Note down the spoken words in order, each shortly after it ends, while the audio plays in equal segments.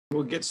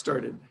We'll get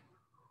started.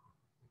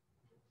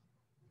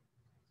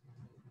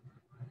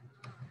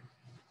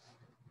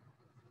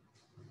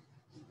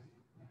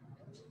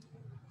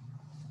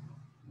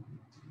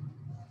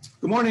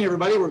 Good morning,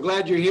 everybody. We're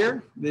glad you're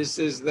here. This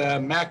is the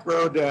Mack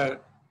Road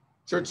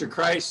Church of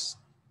Christ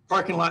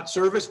parking lot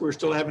service. We're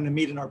still having to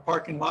meet in our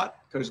parking lot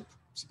because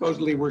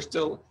supposedly we're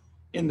still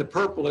in the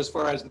purple as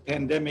far as the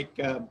pandemic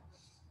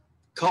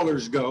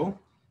colors go.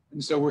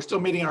 And so we're still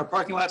meeting in our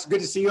parking lot. It's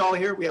good to see you all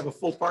here. We have a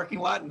full parking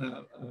lot and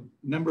a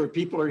number of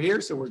people are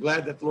here. So we're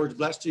glad that the Lord's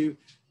blessed you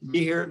to be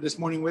here this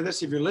morning with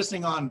us. If you're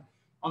listening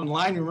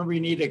online, remember you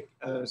need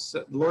a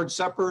Lord's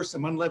Supper,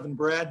 some unleavened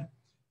bread,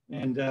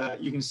 and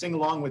you can sing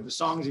along with the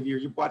songs. If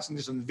you're watching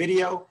this on the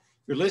video,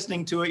 if you're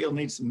listening to it, you'll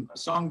need some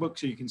songbook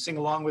so you can sing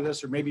along with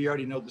us, or maybe you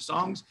already know the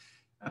songs.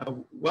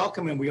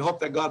 Welcome, and we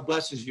hope that God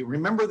blesses you.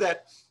 Remember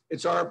that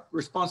it's our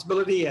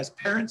responsibility as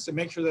parents to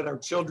make sure that our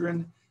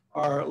children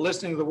are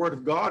listening to the Word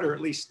of God, or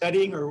at least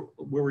studying, or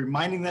we're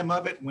reminding them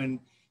of it when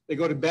they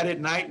go to bed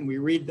at night, and we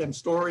read them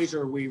stories,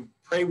 or we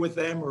pray with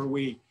them, or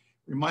we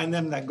remind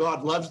them that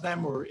God loves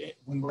them, or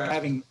when we're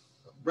having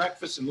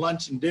breakfast and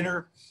lunch and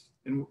dinner,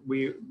 and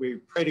we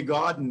pray to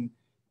God.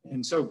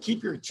 And so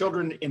keep your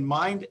children in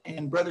mind.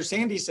 And Brother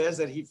Sandy says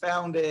that he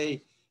found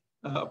a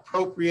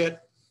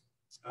appropriate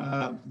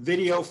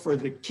video for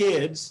the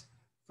kids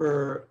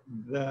for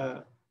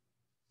the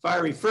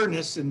fiery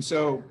furnace. And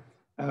so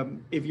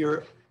if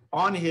you're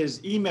on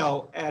his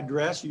email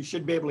address, you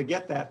should be able to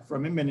get that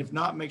from him. And if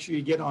not, make sure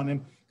you get on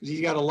him, because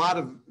he's got a lot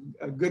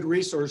of good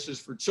resources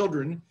for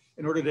children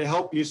in order to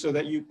help you so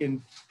that you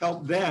can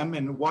help them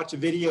and watch a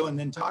video and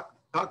then talk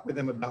with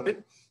them about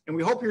it. And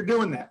we hope you're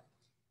doing that.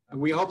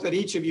 We hope that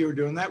each of you are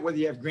doing that, whether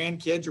you have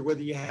grandkids or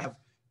whether you have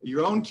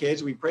your own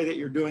kids. We pray that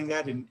you're doing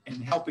that and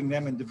helping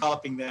them and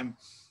developing them,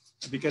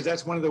 because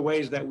that's one of the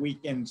ways that we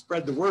can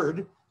spread the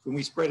word when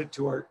we spread it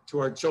to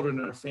our children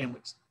and our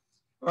families.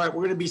 All right,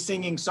 we're going to be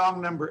singing song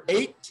number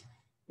 8.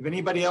 If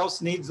anybody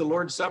else needs the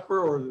Lord's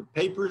Supper or the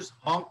papers,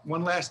 honk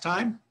one last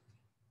time,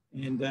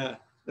 and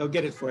they'll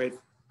get it for you.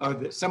 I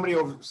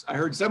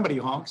heard somebody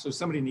honk, so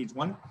somebody needs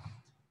one.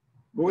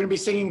 We're going to be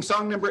singing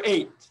song number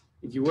 8,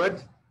 if you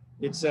would.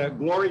 It's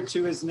Glory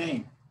to His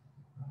Name.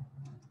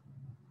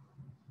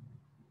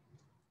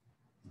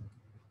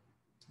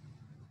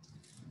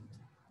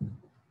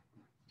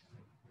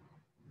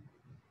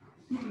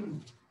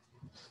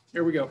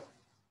 Here we go.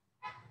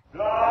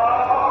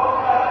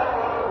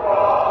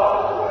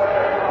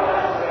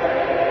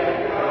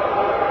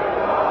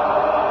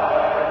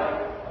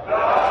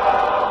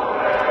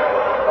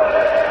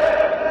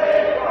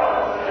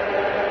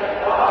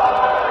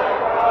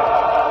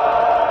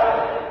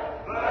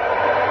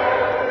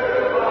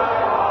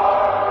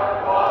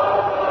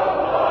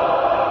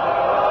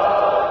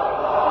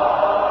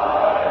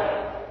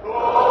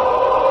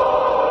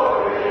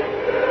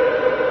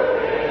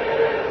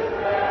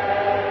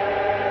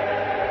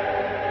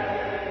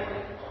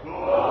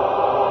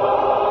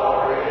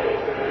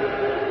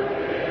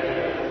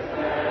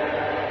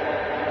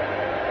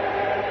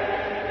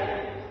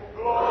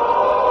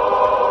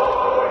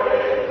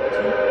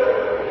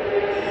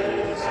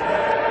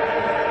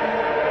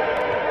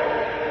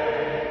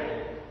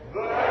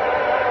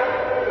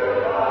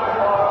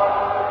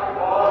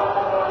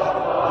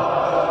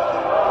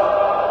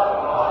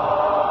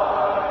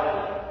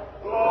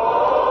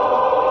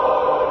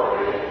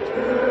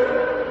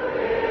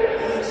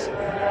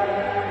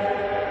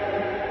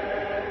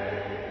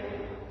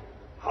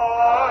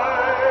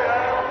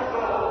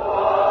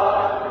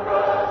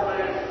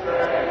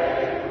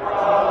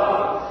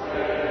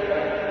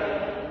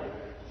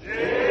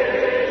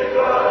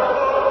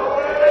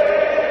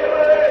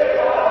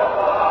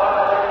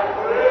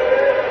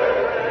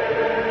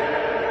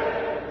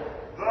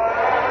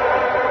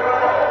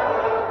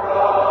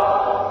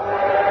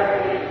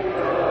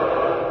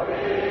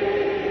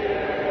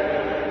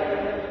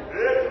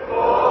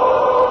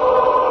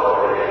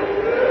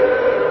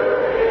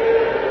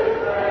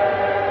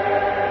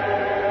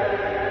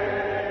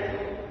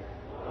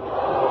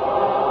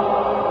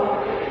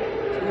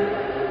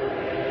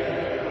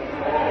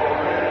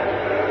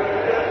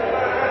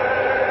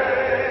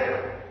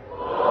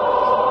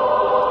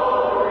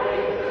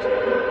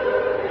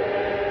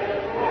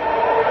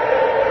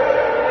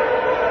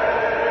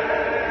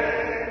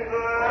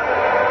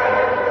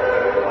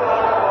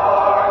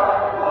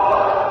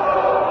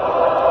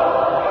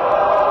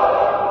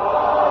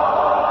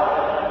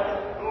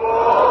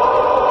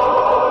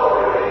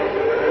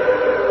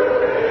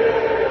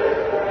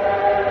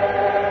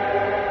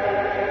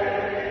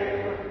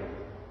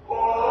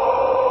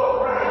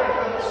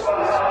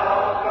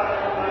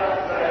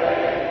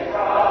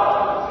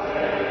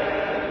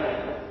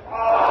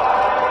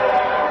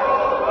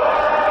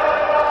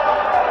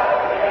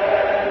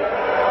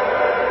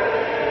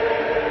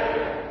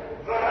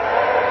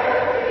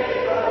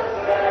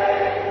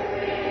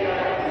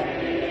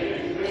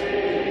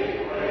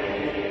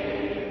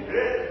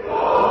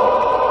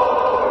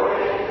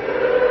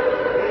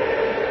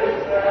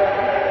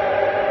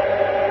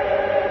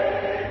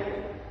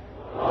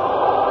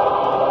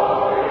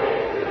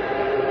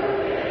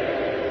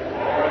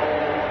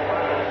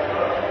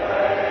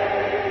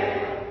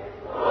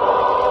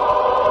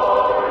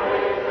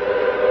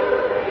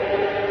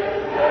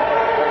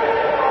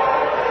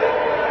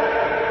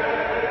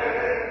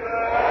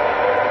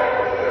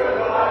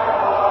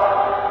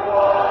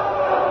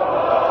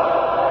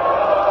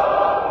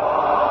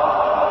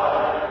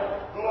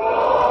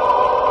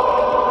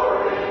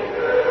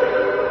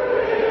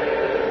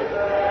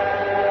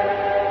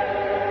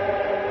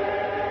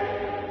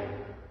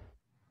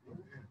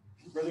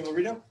 Brother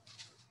Lorito?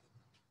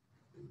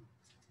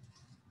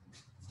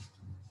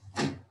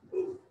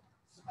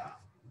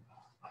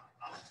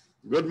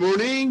 Good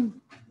morning.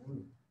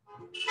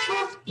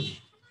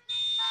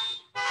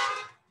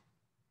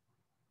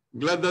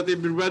 Glad that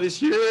everybody's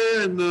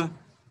here, and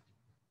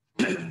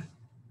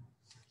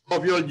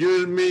hope you'll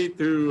join me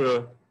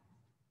to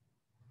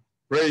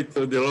pray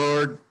to the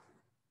Lord.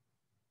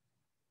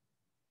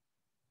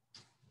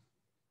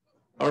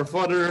 Our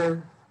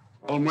Father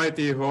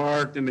Almighty, who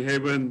art in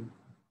heaven,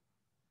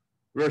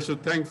 we are so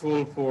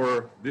thankful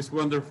for this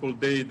wonderful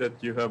day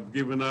that you have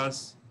given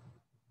us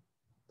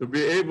to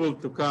be able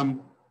to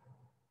come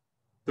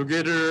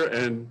together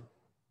and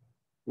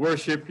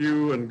worship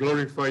you and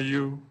glorify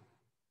you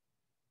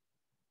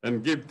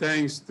and give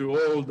thanks to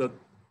all the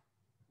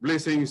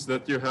blessings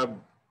that you have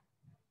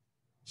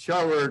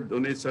showered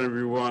on each and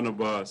every one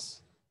of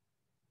us.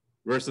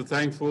 We're so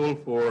thankful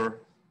for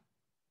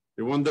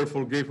the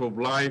wonderful gift of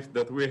life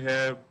that we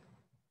have,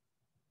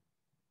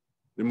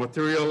 the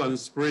material and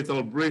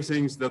spiritual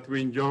blessings that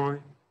we enjoy.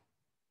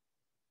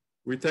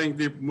 We thank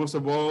thee most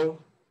of all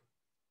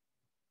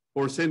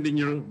for sending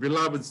your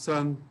beloved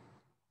Son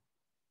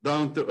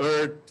down to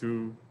earth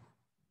to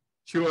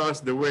show us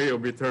the way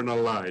of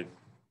eternal life.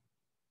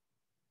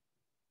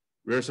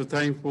 We are so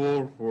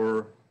thankful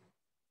for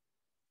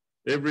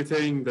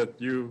everything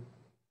that you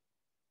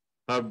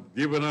have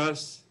given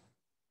us,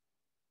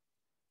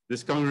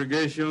 this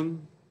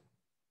congregation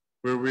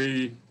where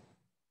we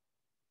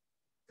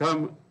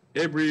come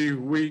every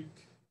week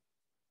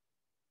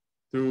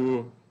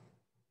to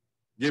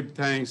give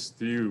thanks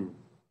to you.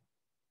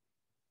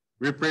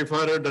 We pray,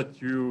 Father,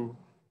 that you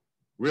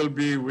will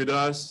be with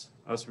us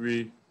as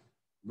we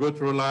go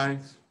through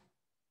life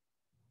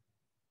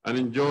and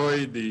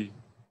enjoy the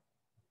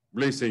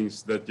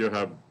blessings that you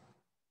have.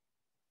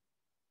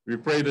 We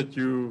pray that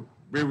you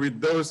be with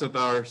those that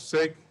are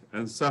sick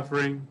and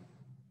suffering,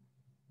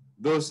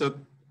 those that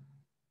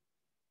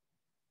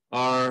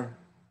are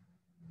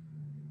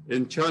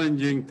in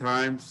challenging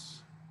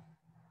times,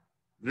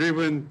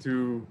 driven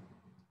to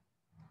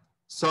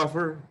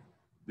suffer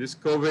this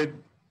COVID.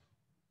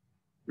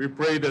 We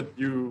pray that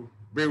you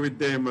be with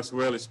them as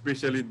well,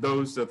 especially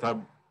those that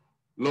have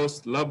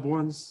lost loved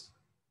ones,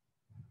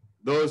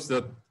 those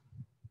that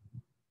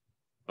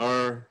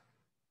are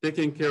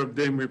taking care of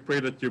them. We pray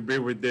that you be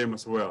with them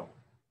as well.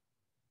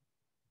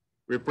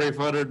 We pray,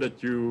 Father,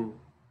 that you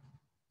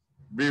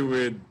be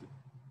with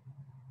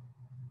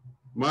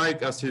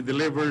Mike as he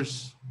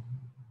delivers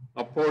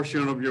a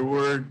portion of your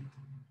word,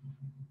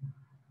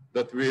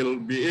 that we'll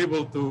be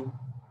able to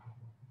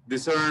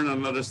discern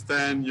and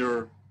understand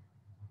your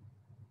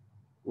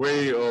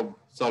way of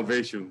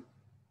salvation.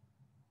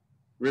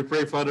 We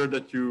pray, Father,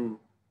 that you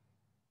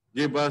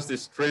give us the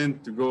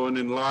strength to go on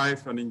in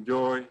life and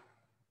enjoy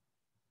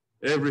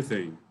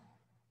everything.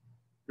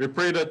 We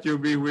pray that you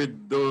be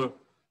with the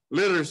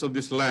leaders of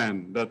this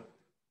land, that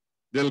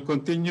they'll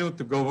continue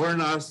to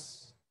govern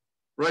us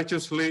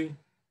righteously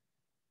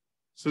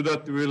so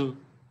that we'll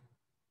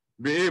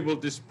be able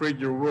to spread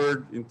your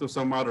word into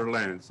some other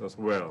lands as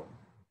well.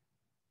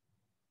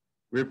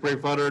 We pray,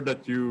 Father,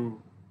 that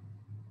you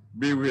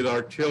be with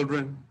our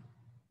children.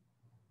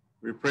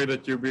 We pray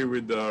that you be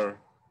with our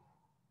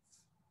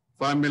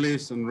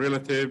families and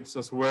relatives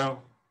as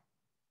well,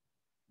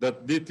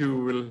 that they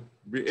too will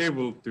be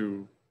able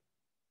to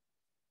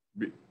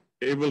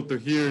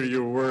hear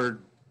your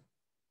word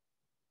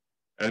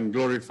and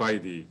glorify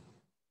thee.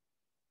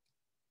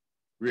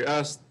 We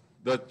ask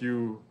that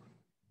you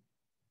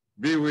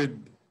be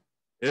with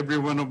every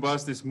one of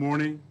us this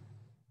morning,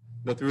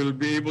 that we will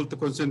be able to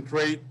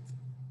concentrate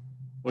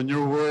on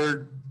your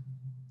word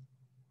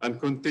and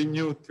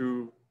continue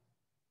to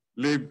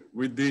live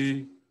with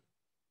thee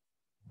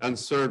and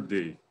serve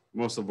thee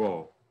most of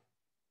all.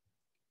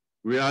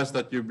 We ask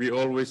that you be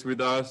always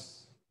with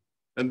us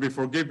and be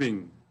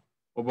forgiving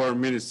of our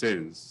many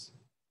sins.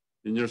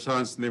 In your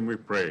Son's name we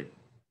pray.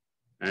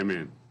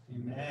 Amen.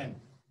 Amen.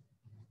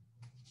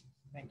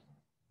 Thank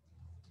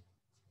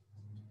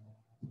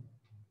you.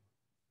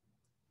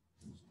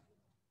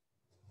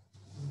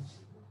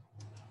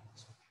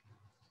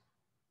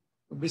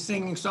 We'll be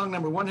singing song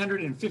number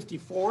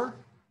 154.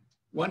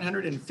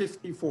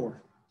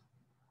 154.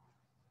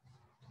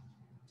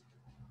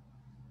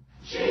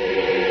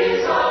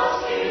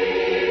 Cross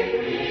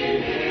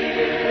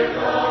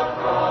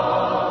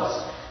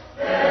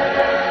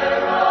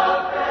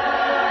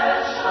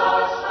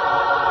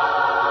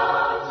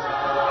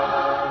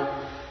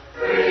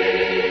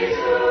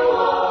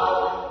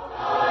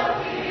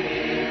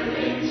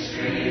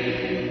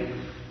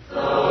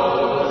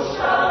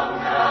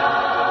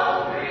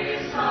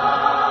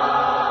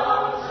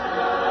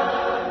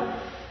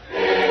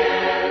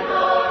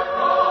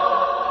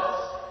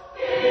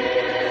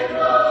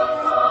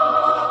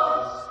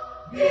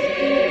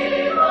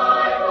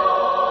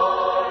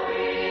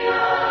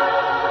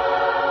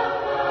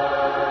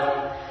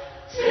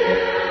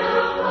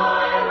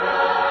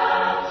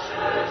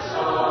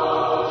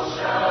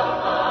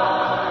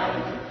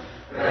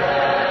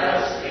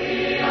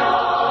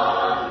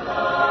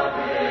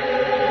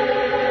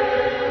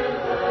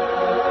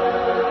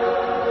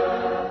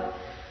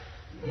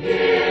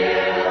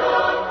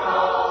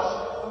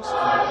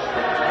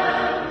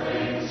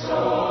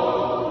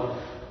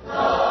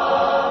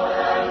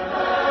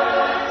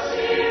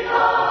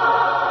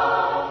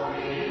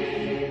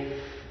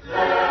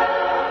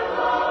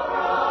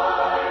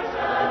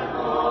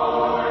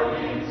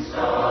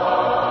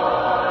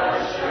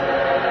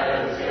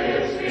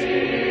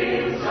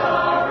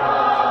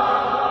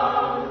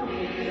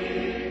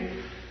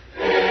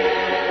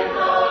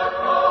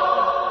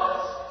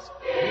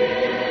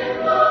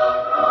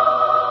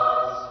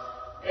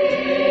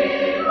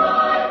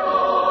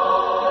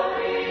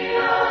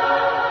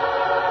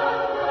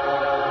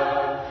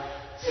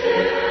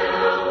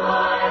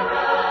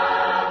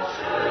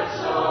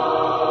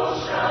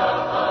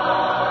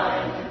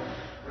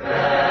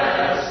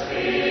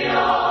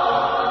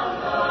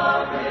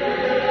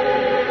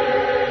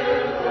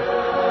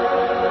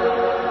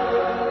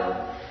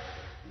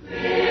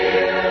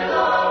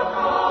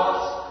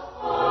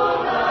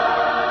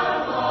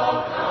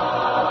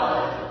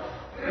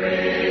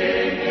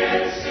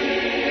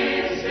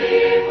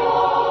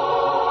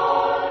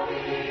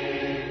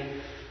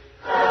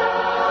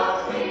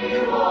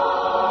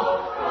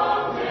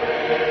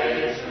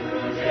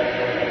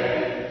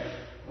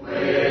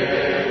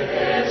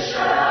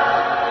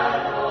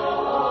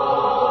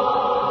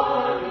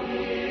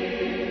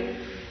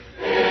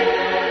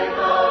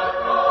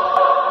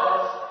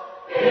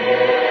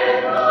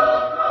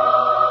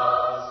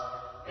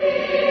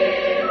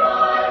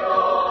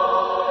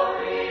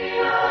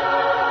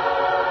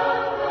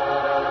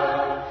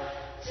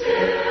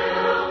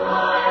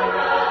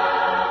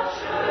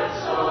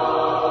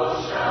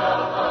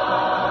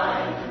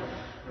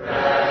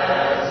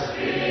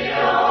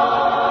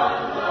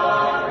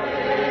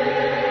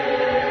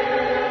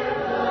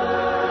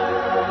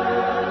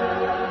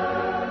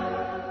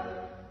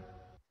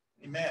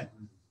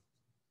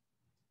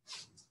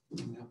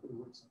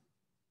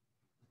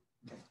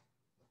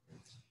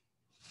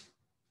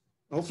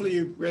hopefully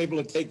you were able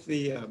to take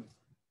the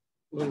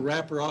little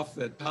wrapper off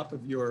the top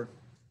of your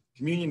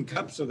communion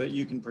cup so that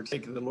you can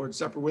partake of the Lord's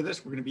Supper with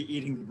us. We're going to be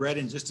eating the bread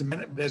in just a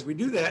minute. But as we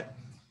do that,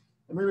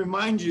 let me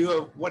remind you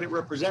of what it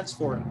represents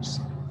for us.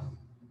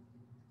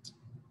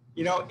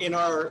 You know, in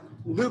our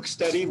Luke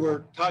study,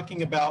 we're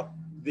talking about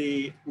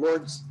the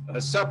Lord's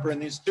Supper and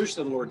the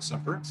institution of the Lord's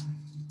Supper.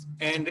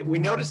 And we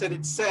notice that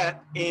it's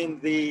set in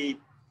the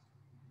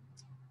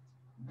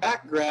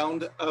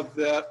background of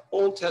the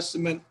Old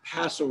Testament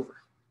Passover.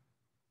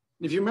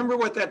 If you remember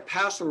what that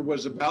Passover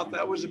was about,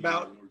 that was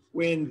about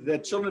when the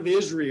children of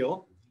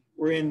Israel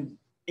were in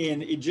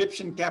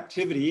Egyptian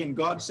captivity and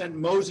God sent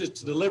Moses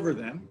to deliver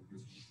them.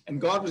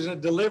 And God was going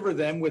to deliver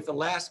them with the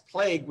last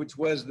plague, which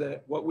was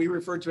what we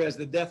refer to as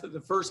the death of the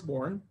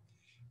firstborn.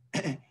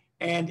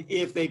 And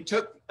if they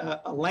took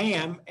a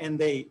lamb and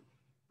they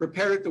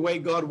prepared it the way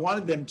God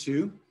wanted them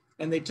to,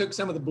 and they took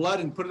some of the blood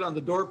and put it on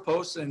the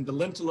doorposts and the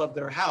lintel of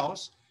their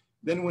house,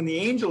 then when the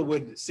angel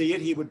would see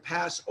it, he would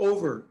pass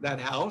over that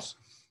house,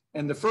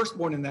 and the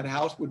firstborn in that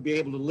house would be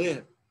able to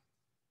live.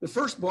 The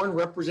firstborn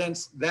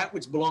represents that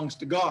which belongs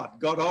to God.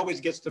 God always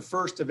gets the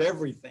first of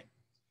everything.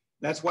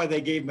 That's why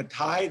they gave him a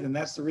tithe, and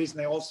that's the reason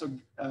they also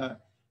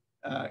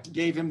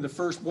gave him the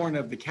firstborn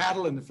of the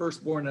cattle and the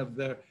firstborn of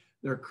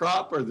their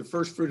crop, or the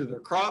first fruit of their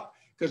crop,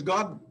 because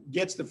God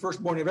gets the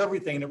firstborn of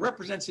everything, and it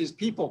represents his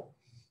people.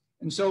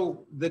 And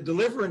so the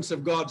deliverance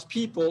of God's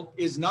people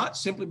is not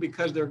simply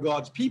because they're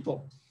God's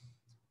people,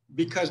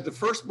 because the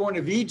firstborn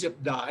of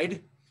Egypt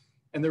died,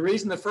 and the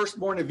reason the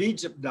firstborn of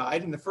Egypt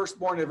died and the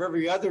firstborn of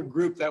every other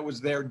group that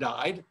was there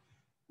died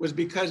was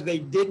because they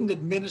didn't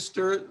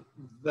administer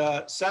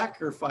the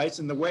sacrifice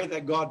in the way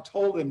that God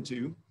told them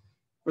to,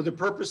 for the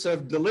purpose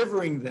of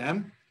delivering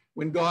them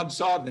when God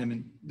saw them.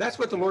 And that's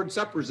what the Lord's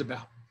Supper is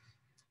about.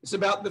 It's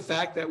about the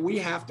fact that we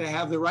have to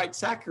have the right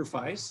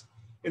sacrifice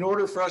in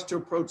order for us to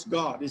approach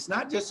God. It's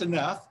not just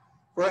enough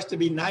for us to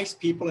be nice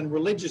people and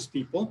religious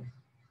people.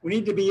 We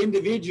need to be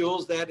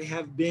individuals that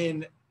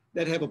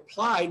have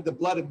applied the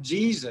blood of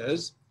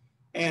Jesus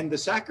and the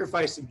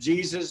sacrifice of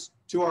Jesus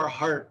to our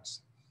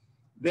hearts.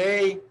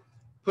 They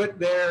put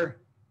their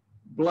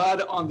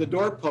blood on the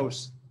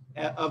doorposts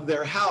of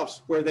their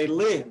house where they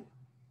live.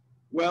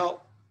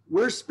 Well,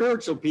 we're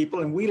spiritual people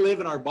and we live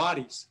in our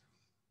bodies.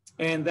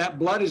 And that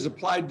blood is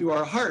applied to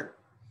our heart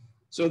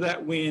so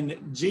that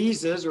when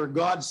Jesus or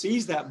God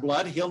sees that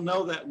blood, he'll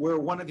know that we're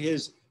one of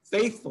his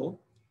faithful,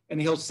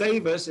 and he'll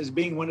save us as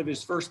being one of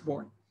his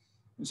firstborn.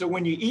 And so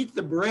when you eat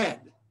the bread,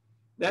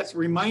 that's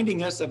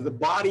reminding us of the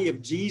body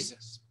of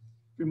Jesus,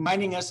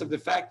 reminding us of the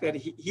fact that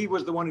he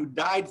was the one who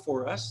died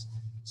for us,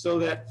 so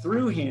that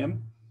through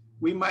him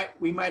we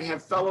might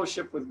have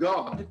fellowship with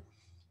God,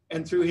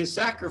 and through his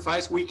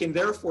sacrifice we can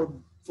therefore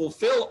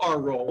fulfill our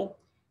role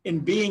in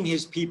being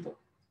his people.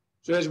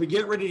 So as we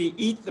get ready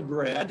to eat the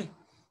bread,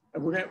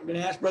 we're going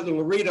to ask Brother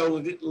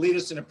Laredo to lead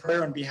us in a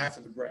prayer on behalf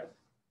of the bread.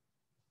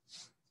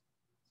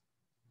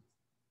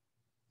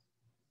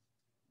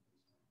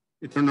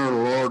 Eternal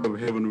Lord of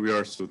heaven, we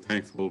are so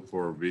thankful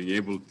for being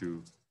able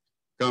to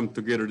come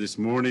together this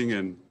morning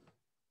and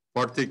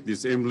partake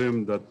this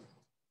emblem that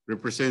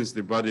represents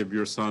the body of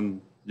your Son,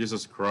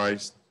 Jesus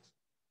Christ,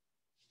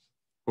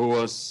 who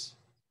was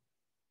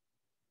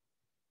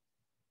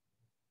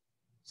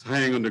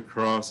hanging on the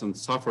cross and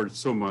suffered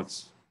so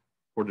much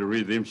for the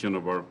redemption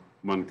of our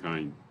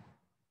mankind.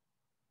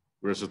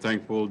 We're so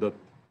thankful that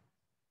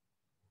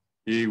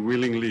he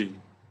willingly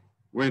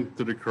went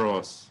to the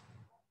cross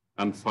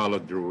and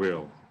followed your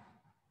will,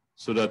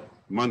 so that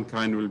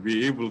mankind will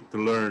be able to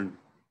learn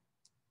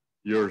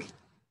your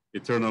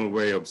eternal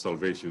way of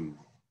salvation.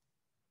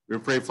 We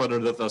pray, Father,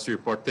 that as we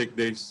partake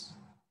this,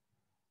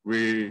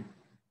 we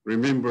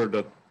remember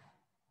that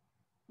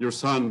your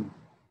Son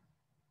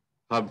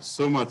have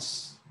so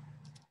much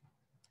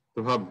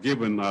to have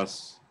given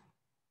us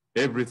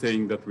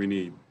everything that we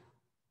need,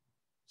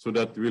 so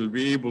that we'll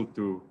be able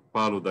to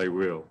follow thy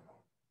will.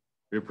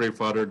 We pray,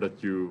 Father,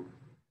 that you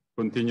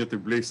continue to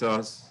bless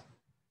us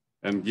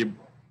and give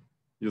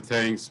you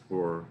thanks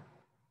for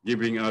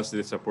giving us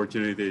this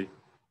opportunity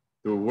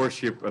to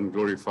worship and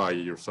glorify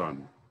your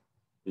Son.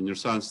 In your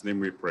Son's name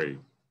we pray.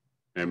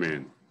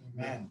 Amen.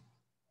 Amen.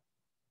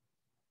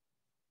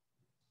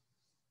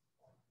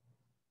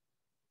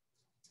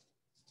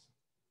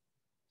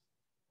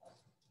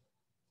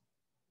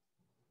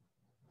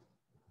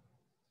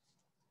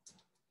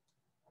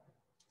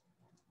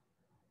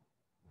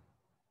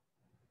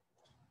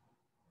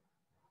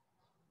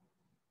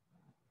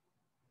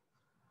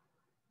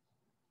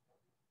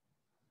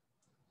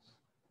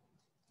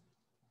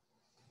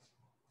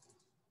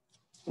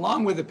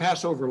 Along with the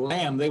Passover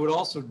lamb, they would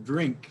also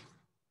drink.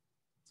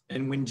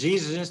 And when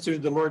Jesus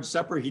instituted the Lord's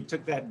Supper, he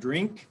took that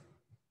drink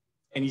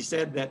and he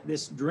said that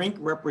this drink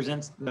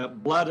represents the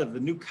blood of the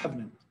new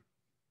covenant.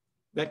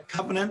 That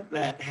covenant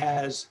that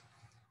has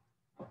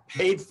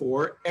paid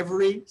for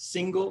every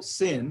single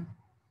sin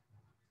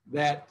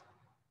that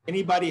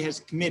anybody has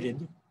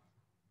committed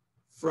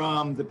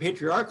from the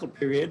patriarchal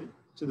period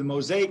to the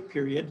Mosaic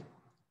period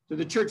to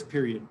the church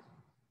period.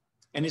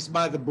 And it's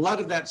by the blood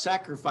of that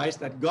sacrifice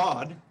that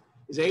God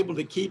is able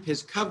to keep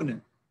his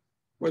covenant,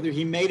 whether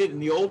he made it in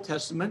the Old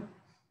Testament,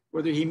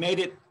 whether he made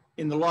it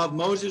in the law of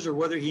Moses, or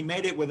whether he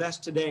made it with us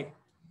today.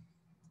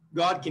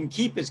 God can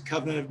keep his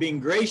covenant of being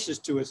gracious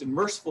to us and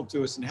merciful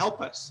to us and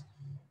help us,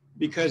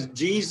 because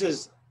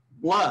Jesus'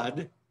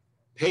 blood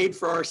paid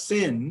for our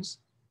sins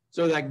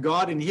so that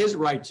God in his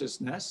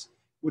righteousness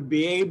would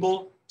be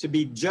able to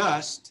be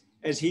just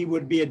as he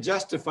would be a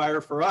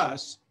justifier for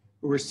us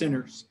who are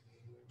sinners.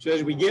 So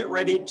as we get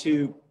ready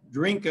to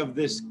drink of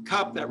this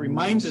cup that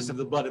reminds us of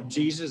the blood of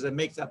Jesus that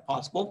makes that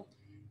possible,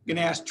 I'm going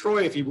to ask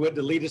Troy, if he would,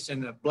 to lead us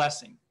in a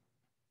blessing.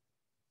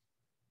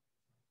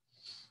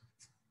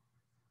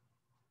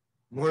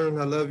 Morning,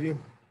 I love you.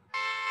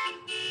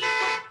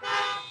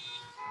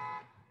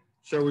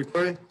 Shall we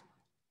pray?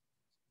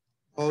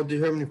 Oh,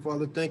 dear Heavenly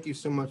Father, thank you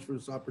so much for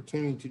this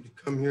opportunity to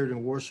come here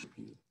and worship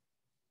you.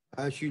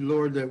 I ask you,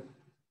 Lord, that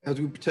as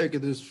we partake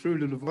of this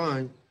fruit of the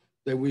vine,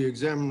 that we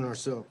examine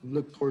ourselves,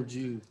 look towards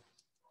you,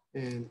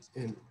 and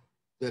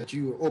that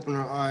you open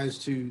our eyes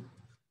to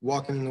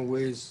walking in the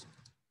ways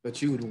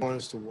that you would want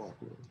us to walk,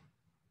 Lord.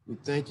 We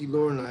thank you,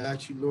 Lord, and I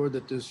ask you, Lord,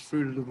 that this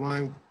fruit of the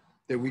vine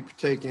that we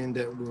partake in,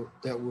 that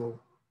will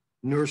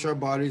nourish our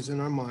bodies and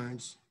our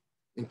minds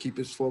and keep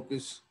us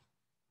focused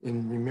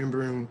in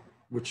remembering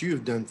what you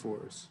have done for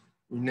us.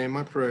 In your name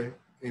I pray,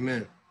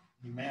 amen.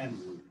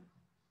 Amen.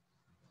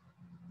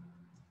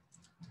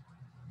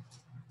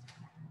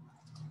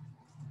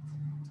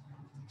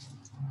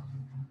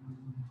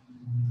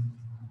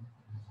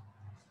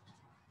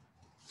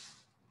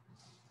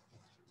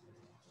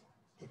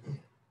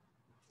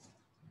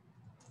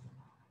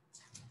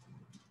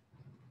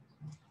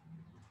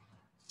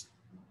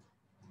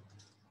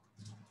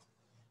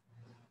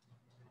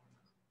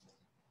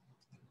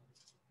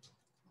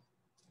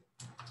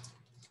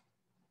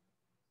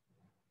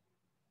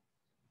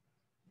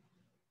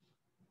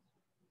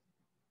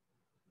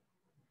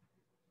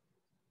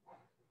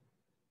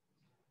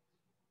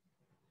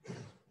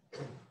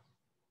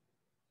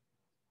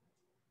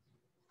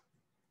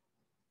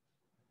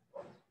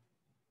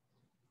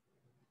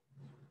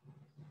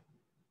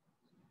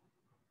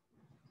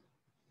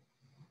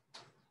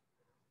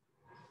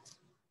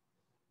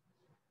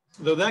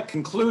 Though that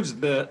concludes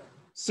the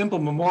simple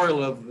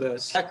memorial of the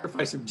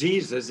sacrifice of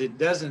Jesus, it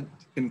doesn't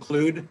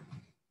conclude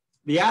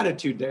the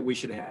attitude that we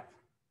should have.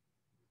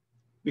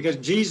 Because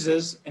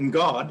Jesus and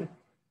God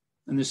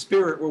and the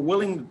Spirit were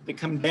willing to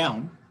come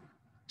down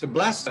to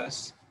bless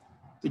us,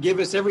 to give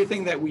us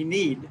everything that we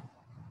need.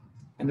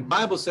 And the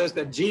Bible says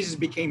that Jesus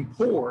became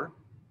poor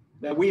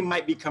that we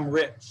might become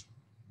rich.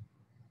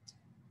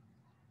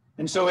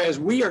 And so as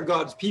we are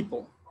God's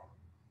people,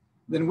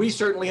 then we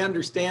certainly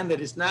understand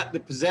that it's not the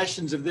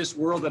possessions of this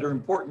world that are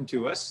important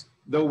to us,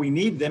 though we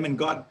need them, and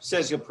God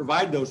says he'll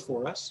provide those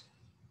for us.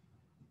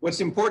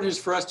 What's important is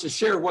for us to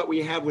share what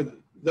we have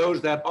with those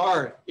that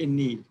are in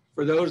need,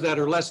 for those that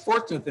are less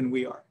fortunate than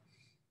we are.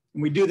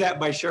 And we do that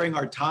by sharing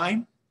our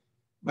time,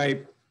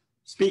 by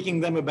speaking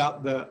them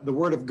about the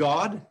Word of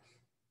God,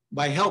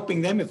 by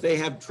helping them if they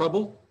have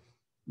trouble,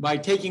 by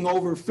taking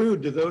over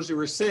food to those who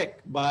are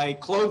sick, by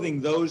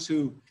clothing those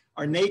who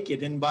are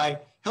naked, and by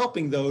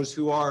helping those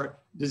who are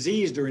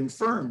diseased or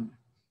infirmed.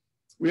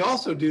 We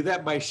also do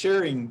that by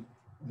sharing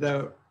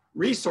the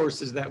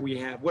resources that we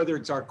have, whether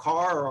it's our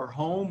car or our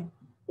home,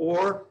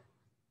 or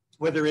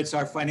whether it's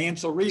our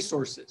financial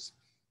resources.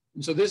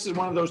 And so this is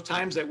one of those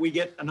times that we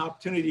get an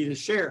opportunity to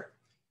share.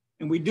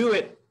 And we do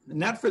it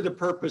not for the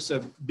purpose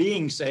of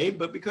being saved,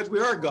 but because we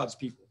are God's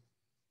people.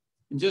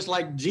 And just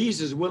like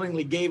Jesus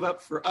willingly gave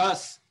up for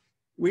us,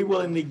 we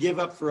willingly give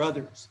up for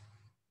others.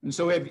 And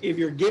so if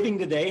you're giving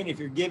today, and if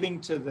you're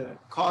giving to the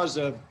cause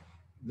of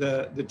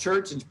the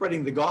church and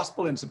spreading the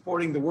gospel and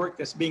supporting the work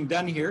that's being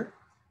done here,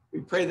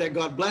 we pray that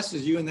God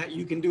blesses you and that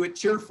you can do it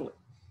cheerfully.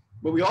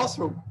 But we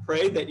also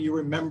pray that you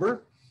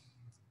remember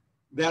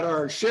that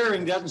our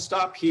sharing doesn't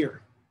stop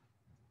here.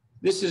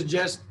 This is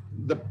just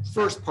the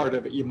first part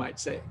of it, you might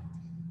say.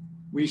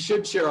 We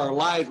should share our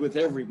lives with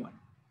everyone.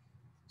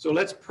 So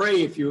let's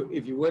pray, if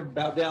you would,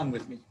 bow down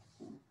with me.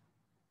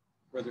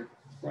 Brother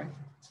Brian.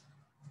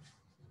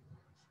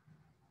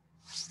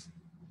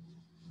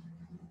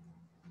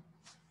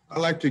 I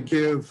like to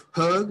give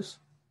hugs,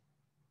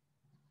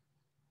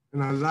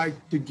 and I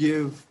like to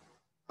give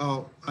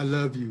I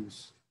love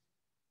yous.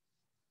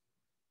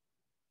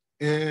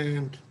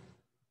 And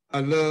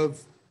I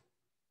love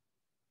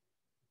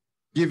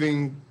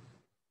giving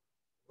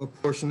a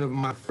portion of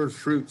my first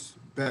fruits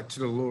back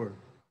to the Lord.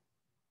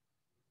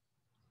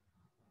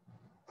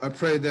 I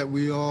pray that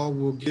we all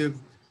will give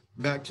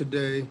back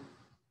today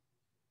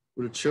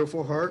with a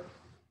cheerful heart,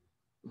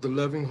 with a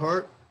loving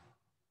heart,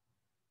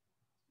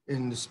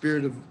 in the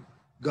Spirit of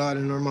God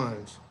in our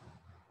minds.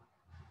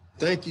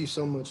 Thank you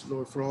so much,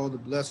 Lord, for all the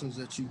blessings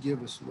that you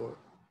give us, Lord.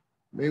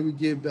 May we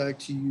give back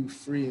to you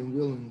free and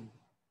willingly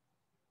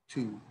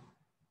to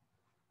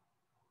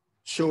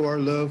show our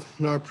love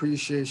and our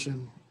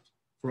appreciation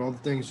for all the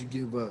things you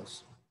give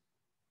us.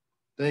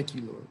 Thank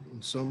you, Lord.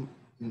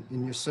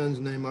 In your Son's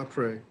name I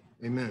pray.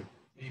 Amen.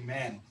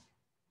 Amen.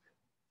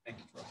 Thank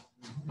you,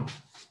 Troy.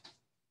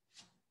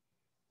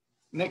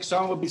 Next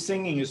song we'll be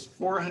singing is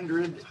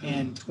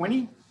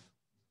 420.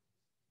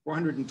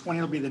 420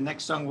 will be the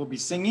next song we'll be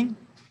singing.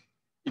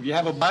 If you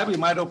have a Bible, you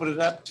might open it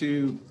up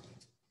to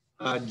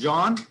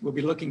John. We'll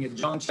be looking at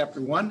John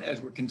chapter 1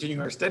 as we're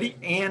continuing our study,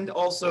 and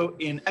also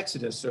in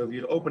Exodus. So if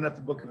you open up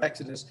the book of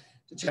Exodus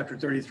to chapter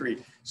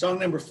 33. Song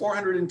number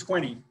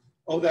 420,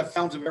 Oh, Thou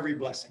Fount of Every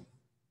Blessing.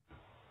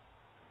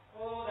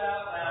 Oh,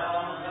 thou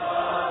fount of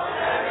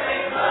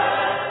every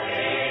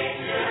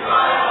blessing, to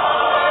my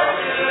heart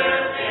to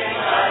sing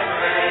thy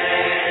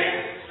praise.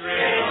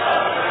 Streams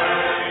of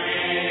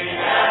learning,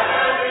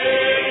 ever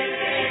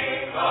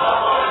ceasing,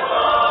 always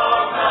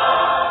long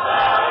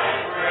about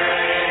his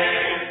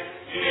praise.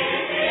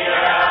 Teach me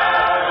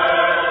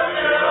ever to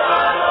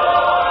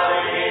adore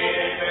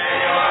thee, may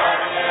our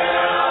till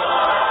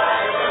thy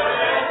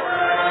goodness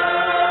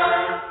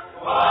prove,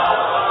 while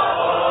the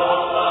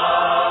hope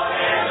of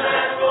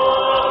endless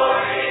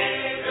glory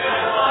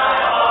fills my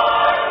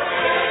heart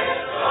with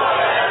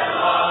joy and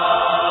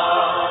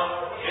love.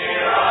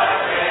 Here I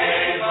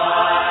raise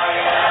my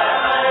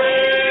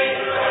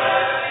Ebenezer,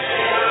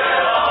 here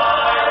will I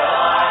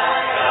thy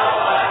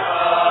help I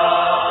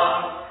come,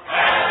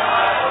 and I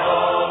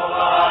hope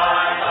by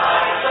thy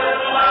good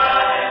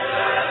pleasure,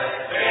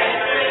 faithfully to our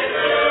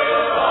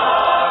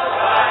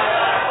Christ I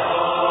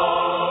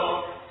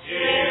hope.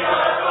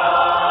 Jesus,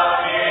 God,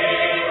 me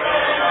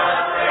friend or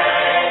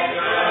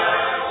stranger,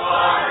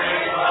 wandering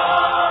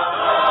from the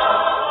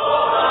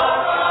fold of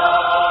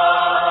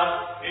God,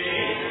 be to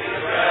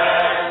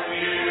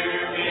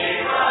rescue me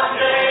from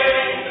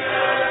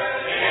danger,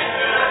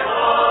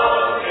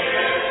 interpose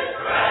his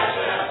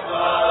precious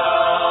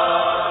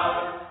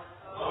blood.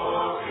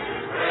 Oh, to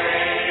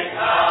grace,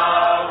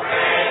 how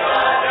great a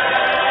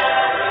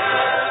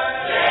debtor,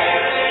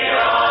 daily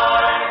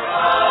I'm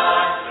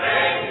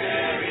constrained to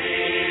be.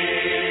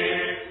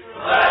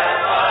 Let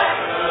thy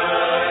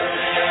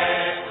goodness,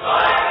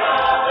 like a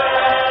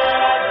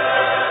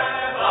feather,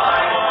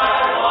 bind my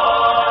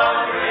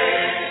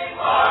wandering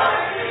heart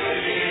to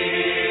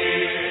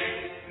thee.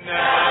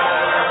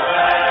 Never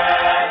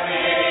let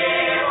me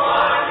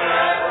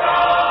wander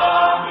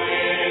from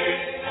thee.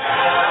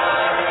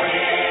 Never leave the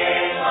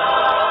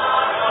God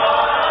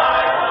I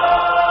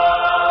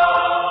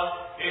love.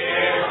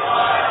 Here's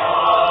my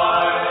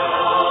heart,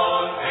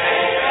 oh,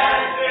 take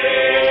and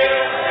seal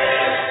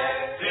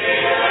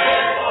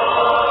it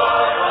for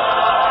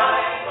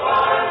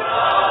thy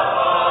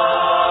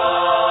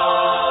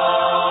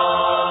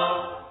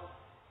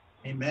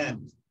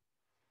Amen.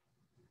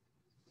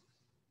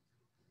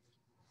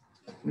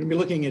 We're going to be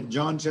looking at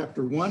John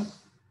chapter 1.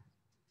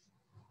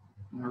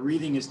 Our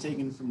reading is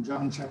taken from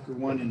John chapter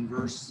 1 in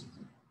verse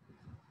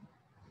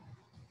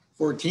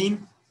 14.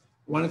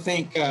 I want to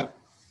thank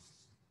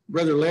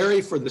Brother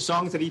Larry for the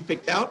songs that he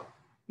picked out,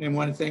 and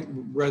want to thank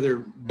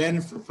Brother Ben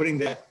for putting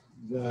the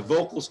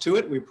vocals to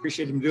it. We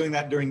appreciate him doing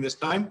that during this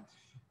time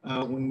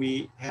when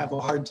we have a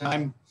hard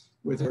time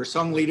with our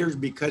song leaders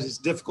because it's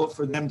difficult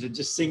for them to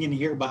just sing in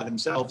here by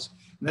themselves.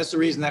 And that's the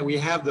reason that we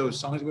have those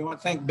songs. We want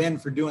to thank Ben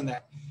for doing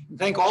that. And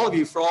thank all of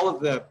you for all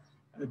of the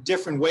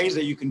different ways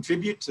that you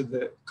contribute to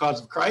the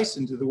cause of Christ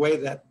and to the way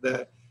that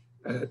the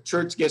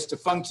church gets to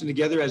function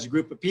together as a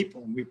group of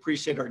people. And we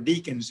appreciate our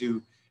deacons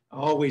who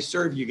always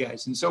serve you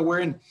guys. And so we're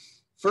in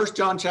 1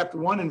 John chapter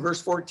 1 and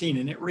verse 14,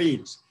 and it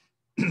reads,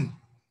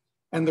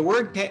 And the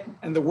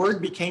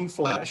word became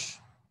flesh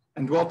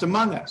and dwelt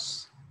among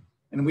us,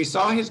 and we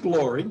saw his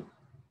glory.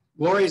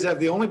 Glory is of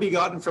the only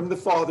begotten from the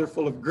Father,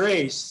 full of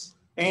grace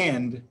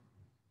and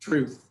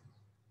truth.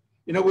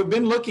 You know, we've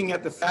been looking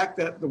at the fact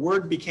that the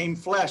word became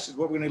flesh is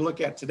what we're going to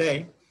look at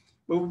today.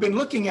 But we've been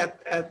looking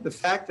at the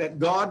fact that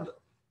God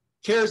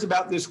cares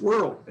about this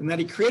world and that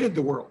he created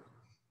the world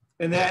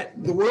and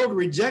that the world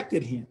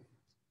rejected him.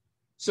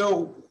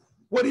 So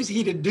what is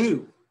he to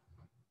do?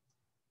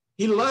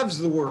 He loves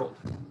the world.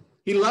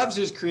 He loves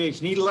his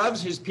creation. He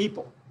loves his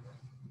people.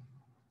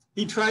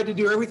 He tried to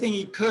do everything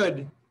he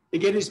could to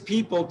get his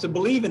people to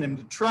believe in him,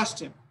 to trust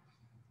him.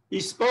 He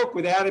spoke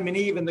with Adam and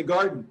Eve in the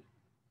garden.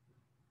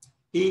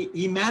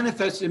 He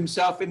manifested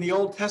himself in the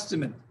Old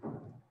Testament.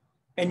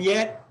 And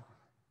yet,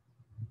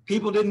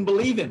 people didn't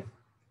believe him,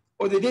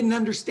 or they didn't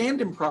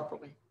understand him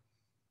properly.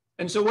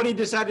 And so what he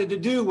decided to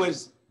do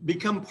was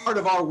become part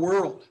of our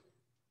world.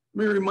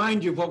 Let me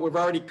remind you of what we've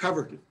already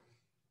covered.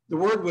 The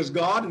Word was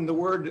God, and the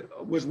Word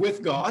was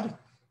with God,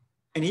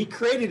 and he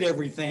created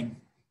everything.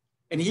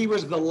 And he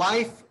was the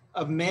life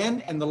of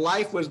men, and the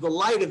life was the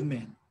light of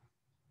men.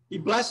 He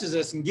blesses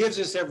us and gives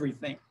us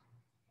everything.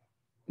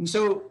 And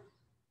so,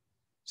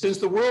 since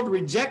the world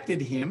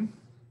rejected him,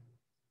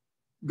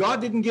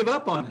 God didn't give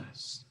up on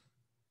us.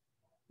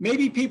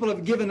 Maybe people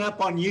have given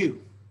up on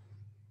you.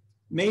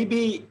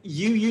 Maybe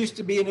you used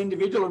to be an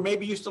individual, or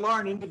maybe you still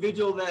are an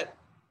individual that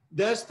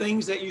does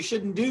things that you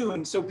shouldn't do,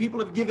 and so people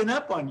have given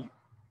up on you.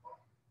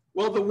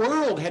 Well, the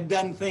world had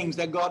done things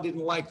that God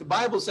didn't like. The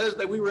Bible says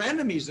that we were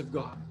enemies of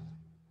God,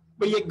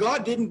 but yet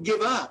God didn't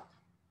give up.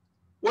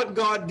 What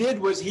God did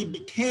was he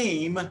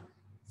became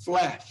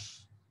flesh.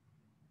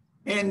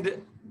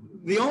 And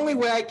the only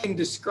way I can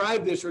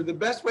describe this, or the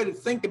best way to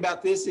think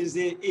about this, is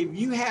if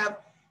you have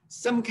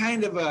some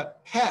kind of a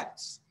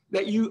pets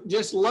that you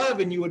just love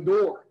and you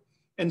adore.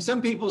 And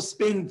some people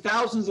spend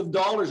thousands of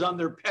dollars on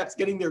their pets,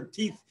 getting their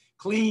teeth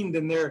cleaned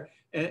and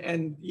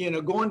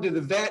going to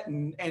the vet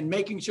and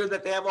making sure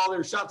that they have all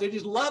their shots. They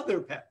just love their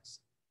pets.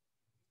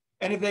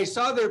 And if they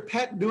saw their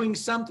pet doing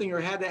something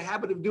or had a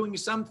habit of doing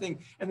something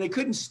and they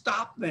couldn't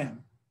stop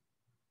them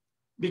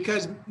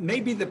because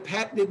maybe the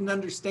pet didn't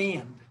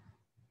understand.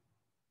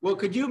 Well,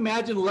 could you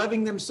imagine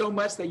loving them so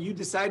much that you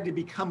decide to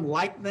become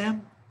like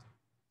them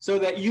so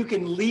that you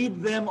can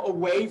lead them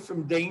away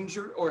from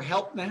danger or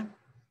help them?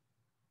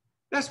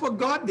 That's what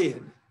God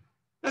did.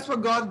 That's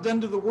what God's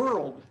done to the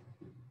world.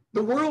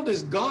 The world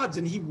is God's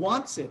and he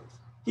wants it.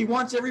 He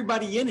wants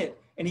everybody in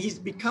it. And he's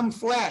become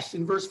flesh.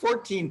 In verse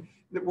 14,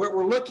 where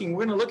we're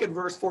going to look at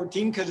verse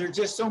 14 because there's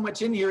just so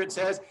much in here. It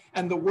says,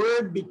 and the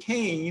word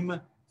became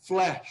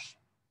flesh.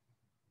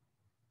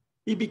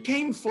 He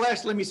became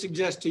flesh, let me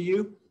suggest to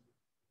you,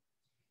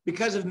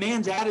 because of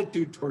man's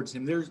attitude towards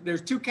him. There's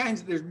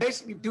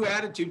basically two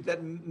attitudes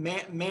that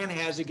man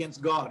has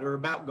against God or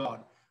about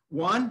God.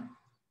 One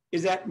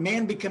is that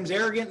man becomes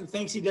arrogant and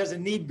thinks he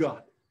doesn't need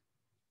God.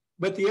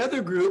 But the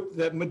other group,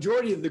 the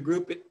majority of the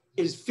group,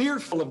 is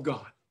fearful of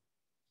God.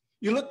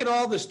 You look at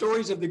all the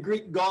stories of the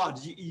Greek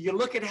gods. You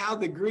look at how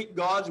the Greek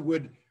gods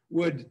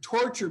would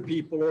torture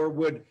people or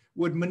would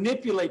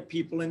manipulate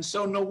people. And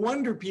so no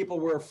wonder people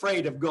were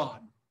afraid of God.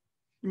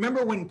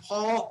 Remember when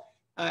Paul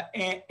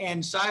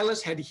and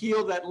Silas had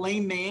healed that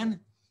lame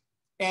man,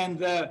 and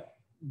the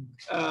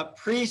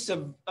priests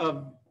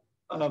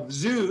of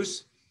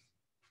Zeus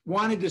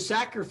wanted to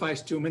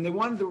sacrifice to him. And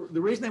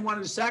the reason they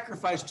wanted to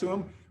sacrifice to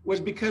him was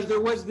because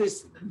there was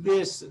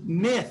this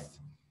myth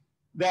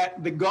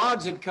that the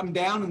gods had come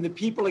down and the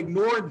people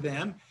ignored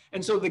them.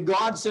 And so the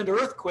gods sent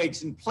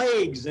earthquakes and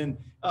plagues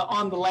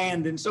on the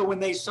land. And so when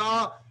they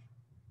saw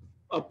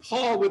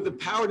Paul with the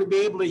power to be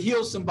able to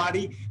heal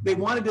somebody, they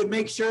wanted to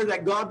make sure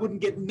that God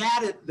wouldn't get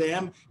mad at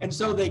them. And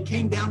so they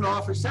came down to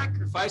offer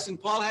sacrifice,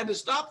 and Paul had to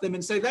stop them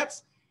and say,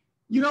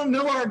 you don't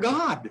know our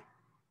God.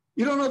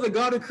 You don't know the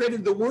God who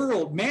created the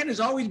world. Man has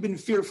always been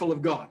fearful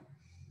of God.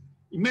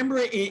 Remember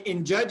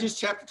in Judges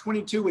chapter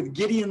 22 with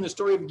Gideon, the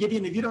story of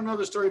Gideon. If you don't know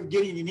the story of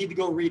Gideon, you need to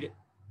go read it.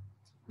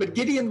 But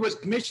Gideon was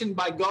commissioned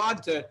by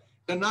God to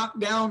knock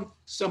down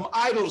some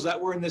idols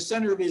that were in the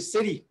center of his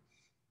city.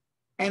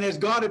 And as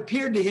God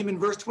appeared to him in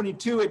verse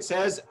 22, it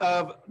says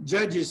of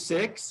Judges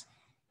 6,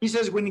 he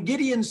says, when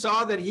Gideon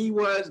saw that he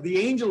was the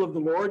angel of the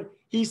Lord,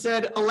 he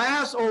said,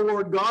 alas, O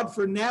Lord God,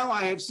 for now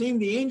I have seen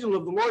the angel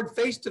of the Lord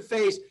face to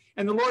face.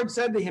 And the Lord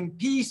said to him,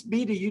 peace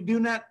be to you, do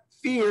not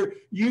fear,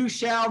 you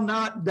shall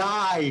not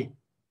die.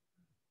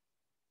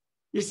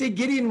 You see,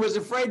 Gideon was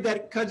afraid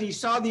that because he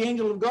saw the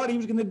angel of God, he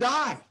was going to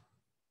die.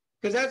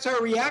 Because that's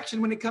our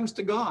reaction when it comes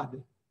to God.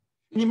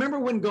 And you remember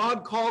when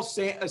God called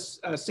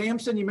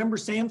Samson? You remember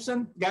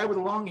Samson, guy with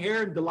the long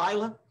hair, and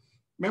Delilah?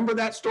 Remember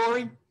that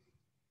story?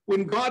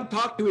 When God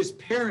talked to his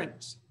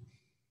parents,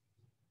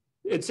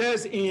 it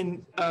says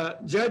in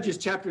Judges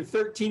chapter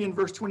 13 and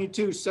verse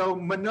 22, so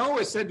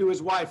Manoah said to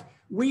his wife,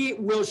 we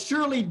will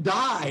surely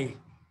die,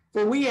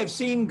 for we have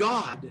seen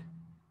God.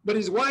 But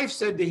his wife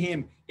said to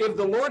him, if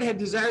the Lord had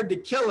desired to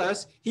kill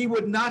us, he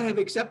would not have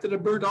accepted a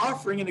burnt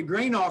offering and a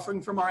grain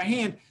offering from our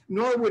hand,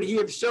 nor would he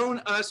have shown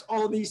us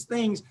all these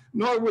things,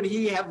 nor would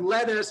he have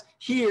let us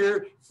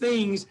hear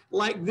things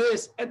like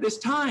this at this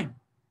time.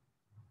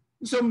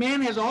 So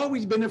man has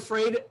always been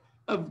afraid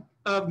of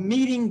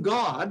meeting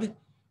God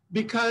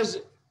because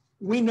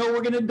we know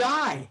we're going to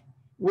die.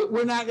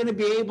 We're not going to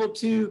be able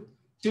to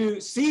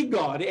see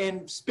God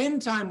and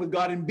spend time with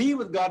God and be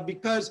with God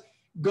because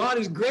God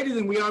is greater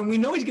than we are, and we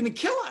know he's going to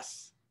kill us.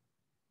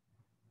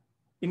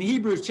 In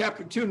Hebrews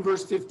chapter 2 and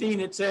verse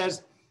 15, it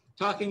says,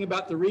 talking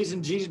about the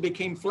reason Jesus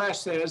became flesh,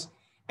 says,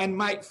 and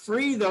might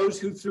free those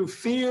who through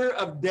fear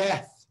of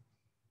death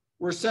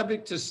were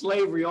subject to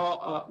slavery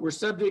all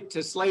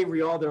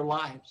their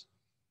lives.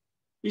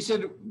 He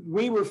said,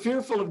 we were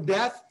fearful of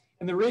death,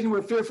 and the reason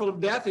we're fearful of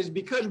death is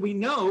because we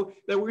know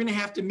that we're going to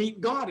have to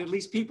meet God. At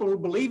least people who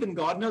believe in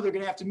God know they're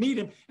going to have to meet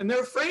him, and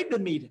they're afraid to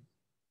meet him.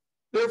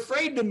 They're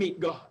afraid to meet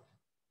God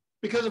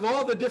because of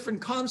all the different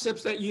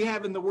concepts that you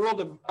have in the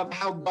world of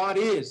how God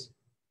is.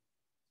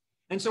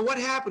 And so what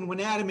happened when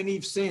Adam and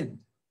Eve sinned?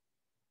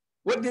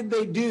 What did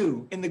they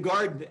do in the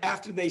garden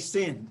after they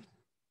sinned?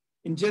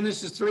 In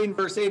Genesis 3 and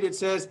verse 8, it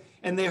says,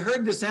 and they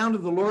heard the sound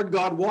of the Lord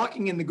God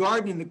walking in the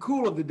garden in the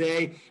cool of the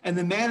day, and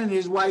the man and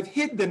his wife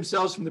hid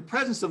themselves from the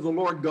presence of the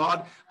Lord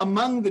God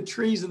among the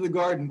trees of the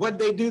garden. What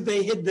did they do?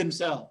 They hid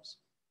themselves.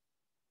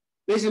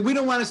 They said, we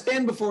don't want to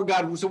stand before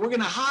God, so we're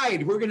going to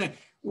hide. We're going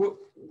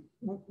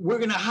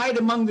to hide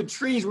among the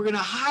trees. We're going to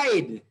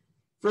hide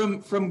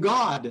from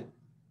God,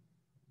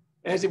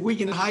 as if we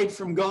can hide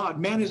from God.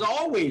 Man has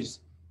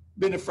always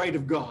been afraid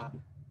of God.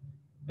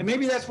 And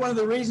maybe that's one of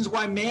the reasons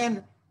why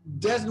man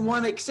doesn't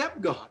want to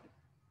accept God,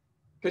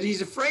 because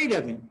he's afraid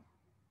of him.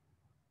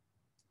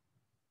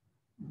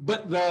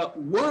 But the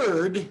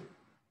word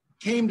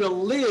came to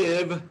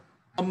live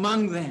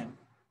among them.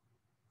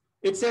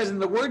 It says,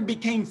 and the Word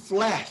became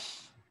flesh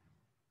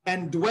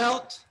and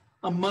dwelt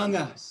among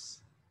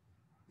us.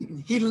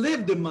 He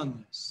lived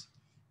among us.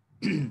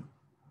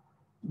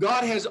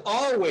 God has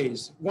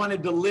always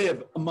wanted to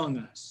live among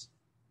us.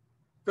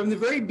 From the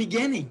very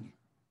beginning.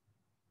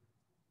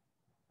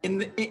 In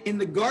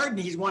the garden,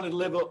 he's wanted to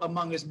live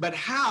among us. But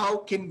how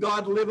can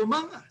God live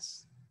among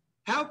us?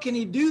 How can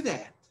he do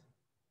that?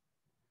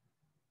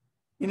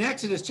 In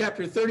Exodus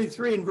chapter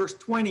 33 and verse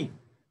 20,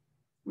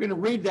 we're going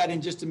to read that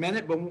in just a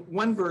minute, but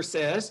one verse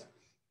says,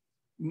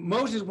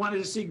 Moses wanted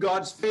to see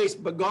God's face,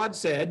 but God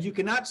said, you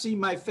cannot see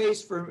my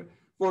face, for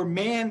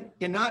man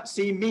cannot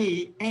see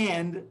me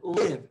and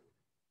live.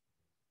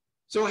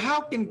 So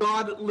how can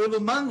God live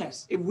among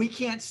us if we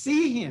can't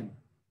see him?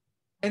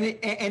 And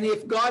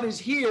if God is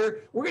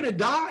here, we're going to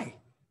die.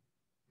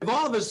 If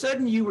all of a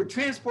sudden you were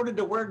transported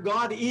to where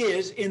God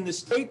is in the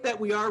state that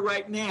we are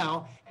right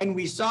now, and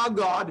we saw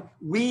God,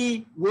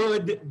 we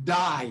would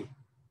die.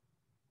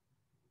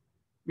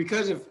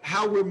 Because of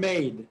how we're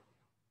made,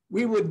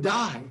 we would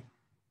die.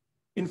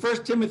 In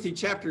 1 Timothy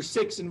chapter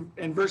 6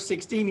 and verse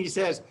 16, he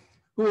says,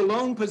 who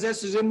alone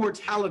possesses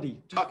immortality,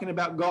 talking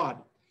about God,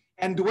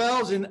 and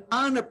dwells in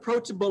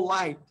unapproachable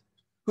light,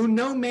 who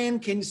no man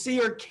can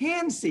see or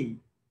can see.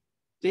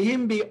 To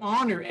him be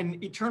honor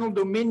and eternal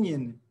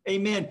dominion.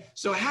 Amen.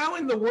 So how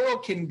in the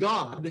world can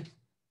God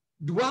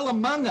dwell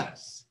among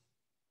us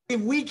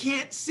if we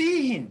can't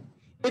see him?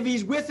 If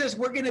he's with us,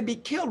 we're going to be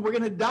killed. We're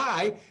going to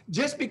die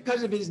just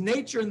because of his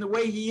nature and the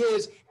way he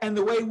is and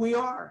the way we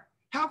are.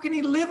 How can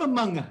he live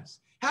among us?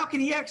 How can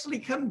he actually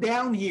come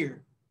down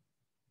here?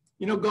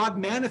 You know, God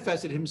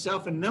manifested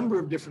himself in a number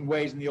of different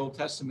ways in the Old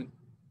Testament.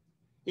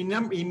 He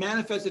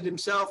manifested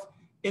himself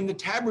in the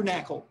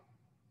tabernacle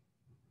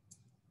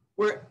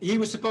where he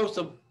was supposed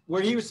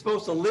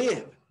to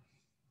live.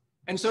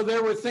 And so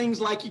there were things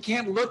like you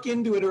can't look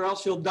into it or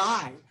else you'll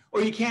die,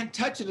 or you can't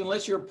touch it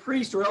unless you're a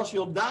priest or else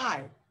you'll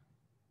die.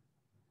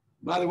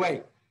 By the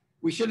way,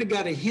 we should have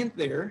got a hint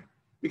there,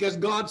 because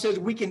God says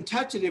we can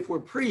touch it if we're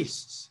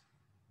priests.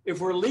 If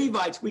we're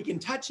Levites, we can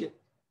touch it.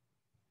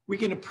 We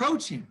can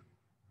approach him.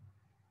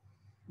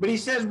 But he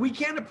says we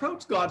can't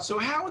approach God. So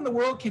how in the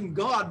world can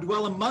God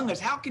dwell among us?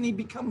 How can he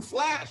become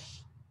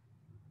flesh?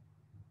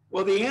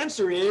 Well, the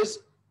answer is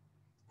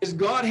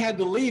God had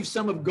to leave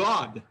some of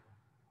God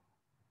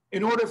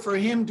in order for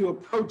him to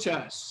approach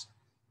us,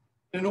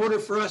 in order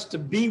for us to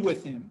be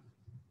with him.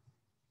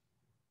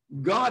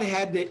 God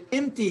had to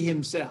empty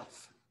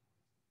himself.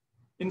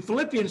 In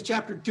Philippians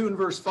chapter 2 and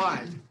verse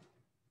 5,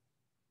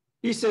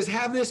 he says,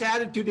 have this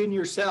attitude in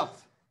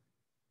yourself,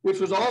 which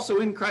was also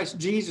in Christ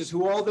Jesus,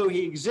 who, although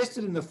he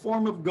existed in the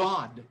form of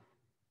God,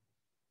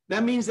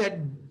 that means that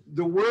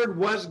the Word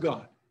was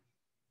God.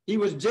 He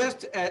was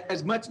just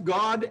as much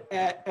God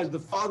as the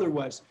Father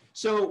was.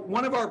 So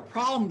one of our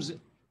problems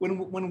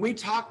when we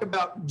talk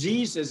about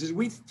Jesus is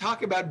we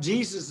talk about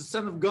Jesus, the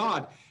Son of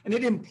God, and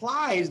it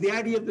implies the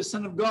idea of the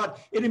Son of God.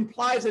 It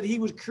implies that he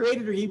was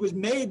created or he was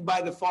made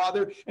by the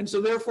Father, and so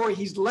therefore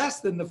he's less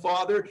than the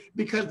Father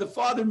because the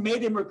Father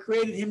made him or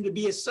created him to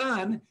be a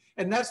son,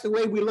 and that's the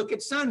way we look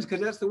at sons,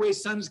 because that's the way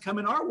sons come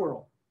in our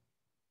world.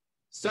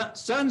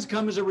 Sons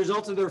come as a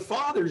result of their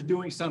fathers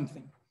doing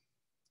something.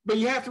 But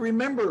you have to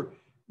remember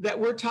that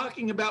we're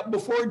talking about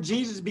before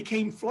Jesus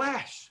became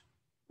flesh.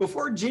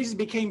 Before Jesus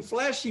became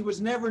flesh, he was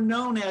never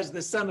known as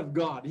the Son of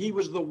God. He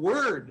was the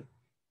Word.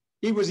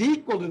 He was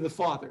equal to the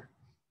Father.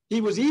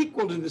 He was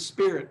equal to the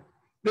Spirit.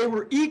 They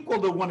were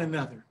equal to one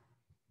another.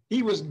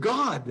 He was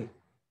God.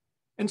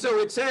 And so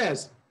it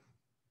says,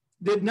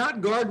 did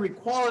not guard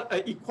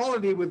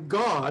equality with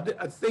God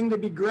a thing to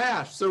be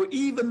grasped. So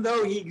even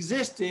though he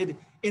existed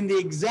in the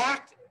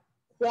exact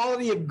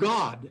quality of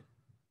God,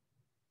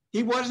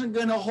 he wasn't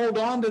going to hold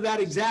on to that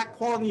exact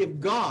quality of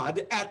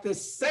God at the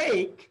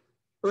sake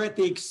or at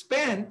the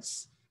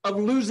expense of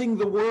losing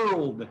the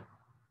world.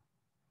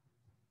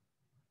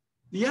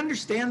 Do you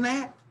understand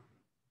that?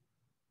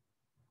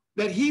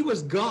 That he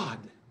was God.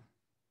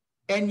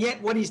 And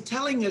yet what he's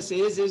telling us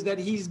is that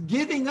he's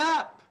giving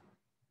up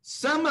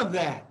some of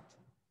that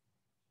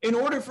in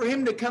order for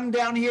him to come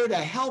down here to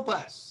help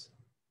us,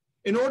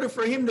 in order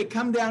for him to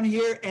come down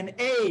here and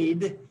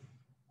aid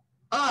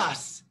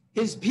us,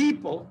 his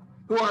people,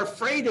 who are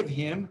afraid of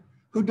him,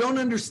 who don't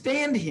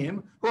understand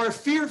him, who are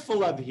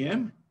fearful of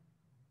him,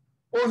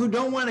 or who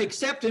don't want to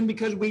accept him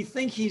because we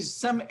think he's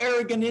some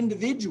arrogant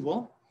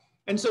individual,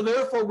 and so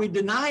therefore we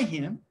deny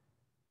him.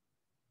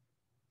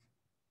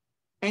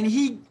 And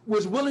he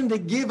was willing to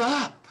give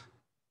up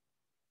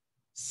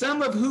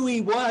some of who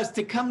he was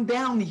to come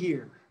down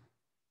here.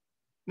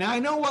 Now, I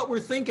know what we're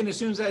thinking as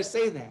soon as I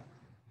say that.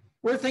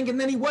 We're thinking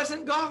that he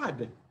wasn't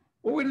God.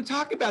 Well, we're going to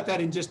talk about that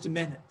in just a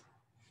minute.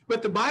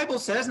 But the Bible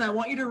says, and I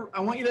want you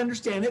to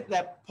understand it,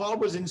 that Paul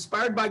was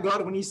inspired by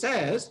God when he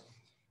says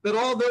that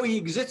although he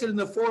existed in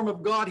the form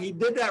of God, he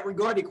did not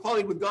regard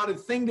equality with God a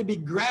thing to be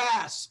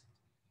grasped,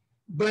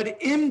 but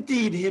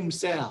emptied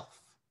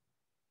himself.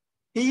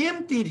 He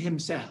emptied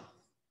himself.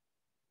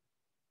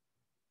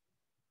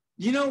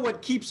 You know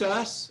what keeps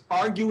us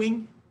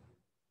arguing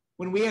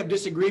when we have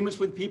disagreements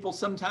with people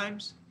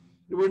sometimes?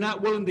 we're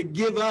not willing to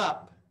give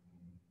up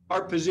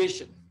our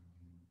position.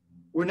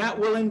 We're not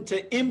willing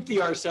to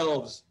empty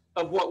ourselves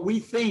of what we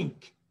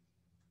think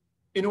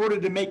in order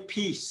to make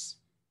peace.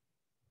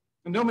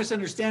 And don't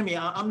misunderstand me.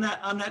 I'm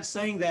not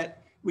saying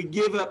that we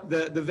give up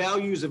the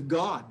values of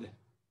God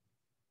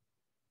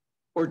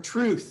or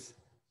truth,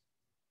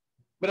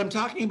 but I'm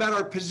talking about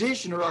our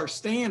position or our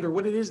stand or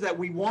what it is that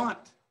we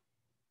want.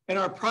 And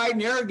our pride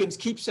and arrogance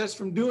keeps us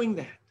from doing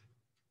that.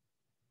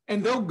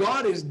 And though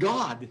God is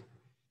God,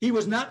 he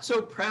was not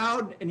so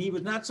proud and he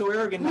was not so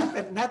arrogant,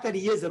 not that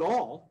he is at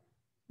all,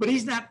 but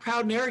he's not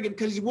proud and arrogant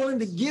because he's willing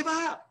to give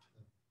up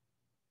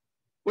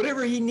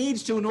whatever he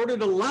needs to in order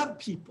to love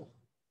people,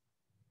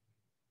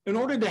 in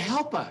order to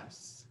help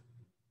us.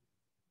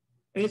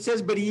 And it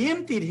says, but he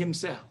emptied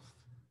himself.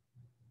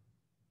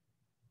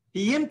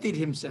 He emptied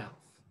himself.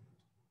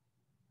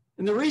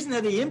 And the reason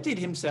that he emptied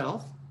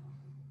himself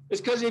is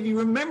because if you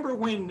remember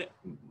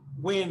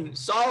when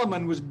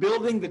Solomon was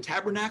building the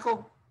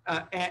tabernacle,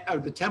 or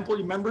the temple,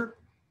 you remember?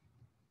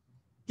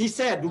 He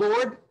said,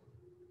 Lord,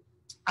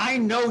 I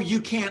know you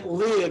can't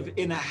live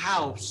in a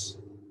house.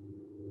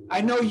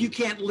 I know you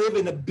can't live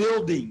in a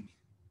building.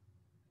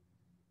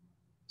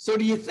 So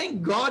do you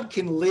think God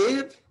can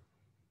live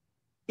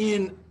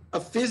in a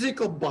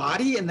physical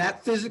body and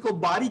that physical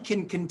body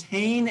can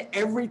contain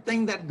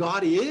everything that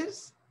God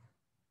is?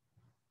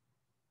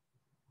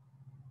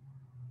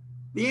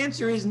 The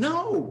answer is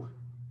no.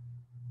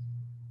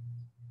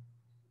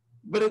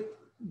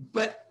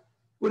 But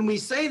when we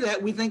say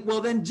that, we think, well,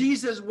 then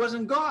Jesus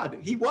wasn't God.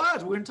 He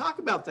was. We're going to talk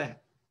about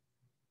that.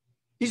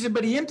 He said,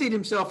 but he emptied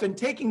himself in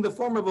taking the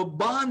form of a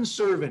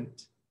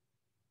bondservant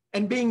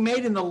and being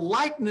made in the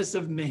likeness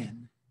of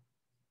men.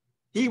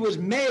 He was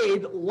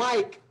made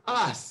like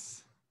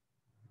us.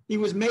 He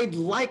was made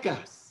like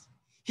us.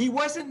 He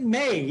wasn't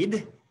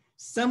made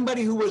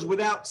somebody who was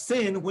without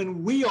sin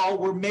when we all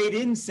were made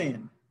in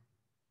sin.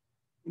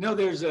 You know,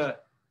 there's a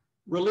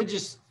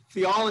religious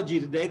theology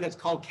today that's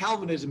called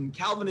Calvinism.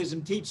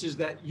 Calvinism teaches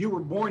that you were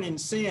born in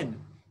sin.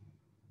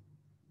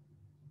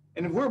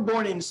 And if we're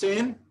born in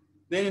sin,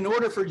 then in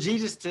order for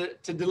Jesus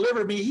to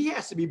deliver me, he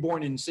has to be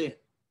born in sin.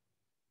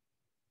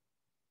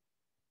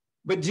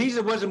 But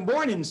Jesus wasn't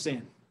born in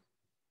sin.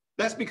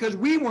 That's because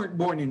we weren't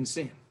born in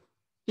sin.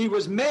 He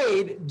was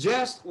made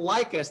just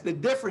like us. The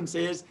difference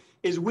is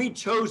we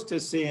chose to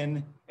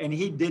sin and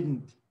he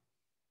didn't.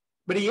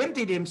 But he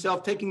emptied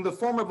himself, taking the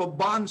form of a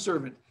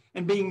bondservant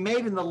and being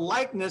made in the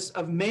likeness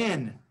of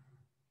men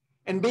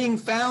and being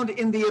found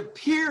in the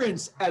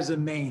appearance as a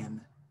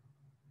man.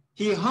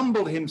 He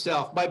humbled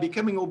himself by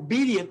becoming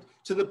obedient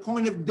to the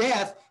point of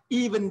death,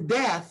 even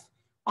death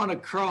on a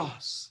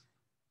cross.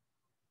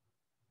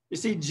 You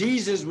see,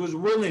 Jesus was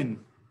willing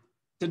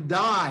to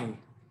die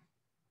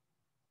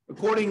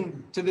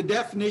according to the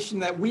definition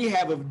that we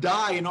have of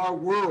die in our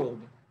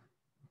world.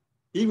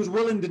 He was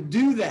willing to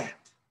do that.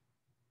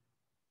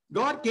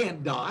 God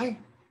can't die,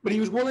 but he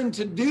was willing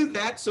to do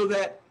that so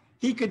that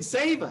he could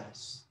save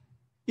us.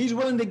 He's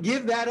willing to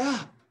give that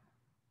up.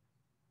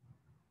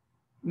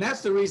 And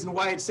that's the reason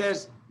why it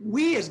says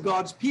we as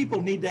God's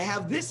people need to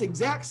have this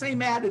exact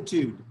same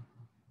attitude.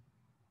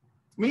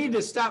 We need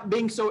to stop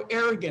being so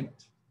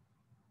arrogant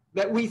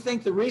that we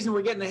think the reason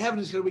we're getting to heaven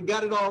is because we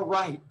got it all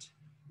right.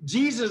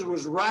 Jesus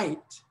was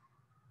right.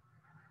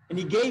 And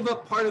he gave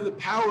up part of the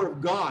power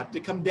of God to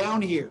come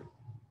down here,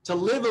 to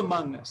live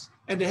among us,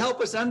 and to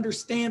help us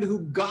understand who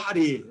God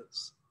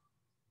is.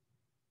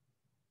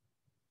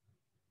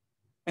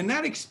 And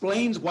that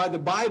explains why the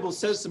Bible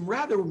says some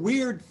rather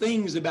weird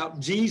things about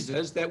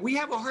Jesus that we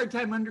have a hard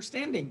time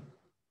understanding.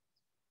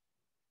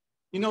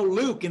 You know,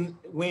 Luke,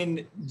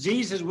 when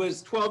Jesus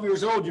was 12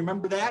 years old, you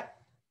remember that?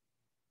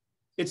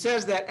 It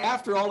says that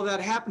after all of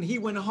that happened, he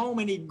went home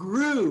and he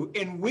grew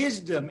in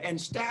wisdom and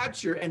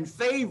stature and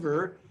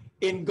favor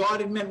in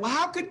God and men. Well,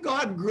 how could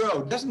God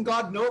grow? Doesn't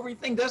God know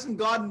everything? Doesn't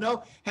God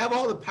have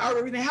all the power of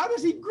everything? How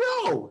does he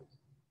grow?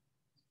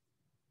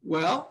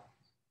 Well,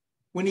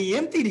 when he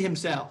emptied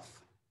himself,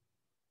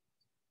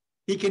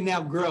 he can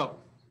now grow.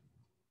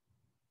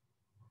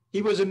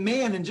 He was a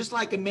man, and just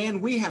like a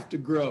man, we have to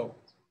grow.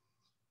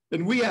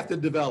 And we have to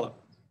develop.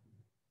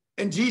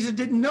 And Jesus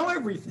didn't know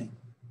everything.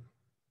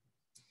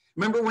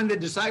 Remember when the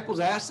disciples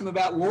asked him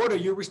about, Lord, are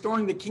you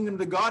restoring the kingdom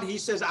to God? He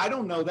says, I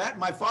don't know that.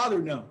 My Father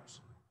knows.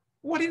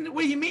 What do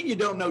you mean you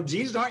don't know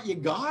Jesus? Aren't you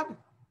God?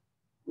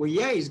 Well,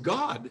 yeah, he's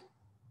God.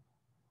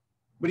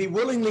 But he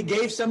willingly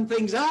gave some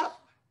things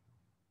up.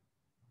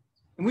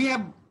 And we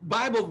have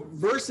Bible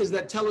verses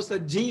that tell us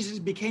that Jesus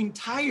became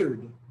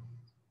tired.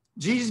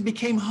 Jesus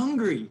became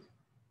hungry.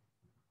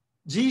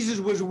 Jesus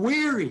was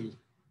weary.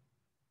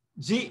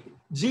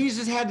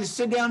 Jesus had to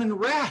sit down and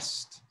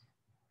rest.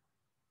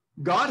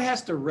 God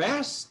has to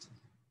rest?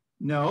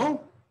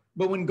 No.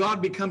 But when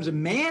God becomes a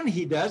man,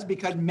 he does,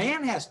 because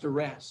man has to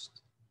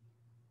rest.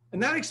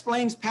 And that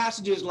explains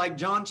passages like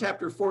John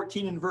chapter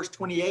 14 and verse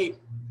 28,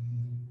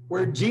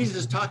 where Jesus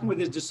is talking with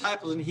his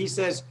disciples and he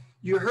says,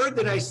 you heard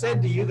that I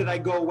said to you that I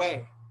go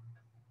away,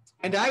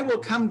 and I will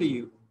come to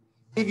you.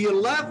 If you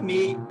love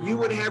me, you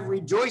would have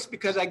rejoiced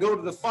because I go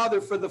to the Father,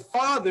 for the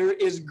Father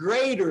is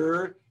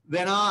greater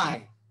than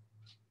I.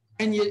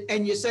 And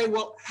you say,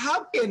 well,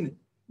 how can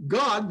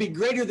God be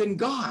greater than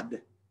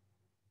God?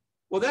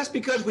 Well, that's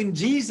because when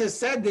Jesus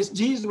said this,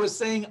 Jesus was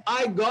saying,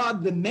 I,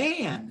 God, the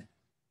man.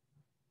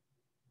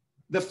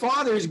 The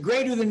Father is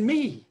greater than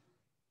me.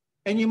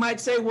 And you might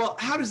say, well,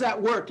 how does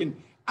that work?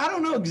 And I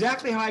don't know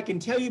exactly how I can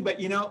tell you, but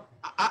you know,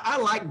 I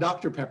like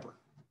Dr. Pepper.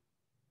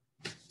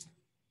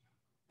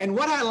 And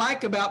what I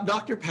like about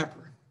Dr.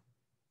 Pepper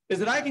is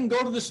that I can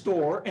go to the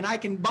store and I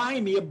can buy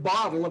me a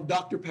bottle of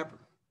Dr. Pepper.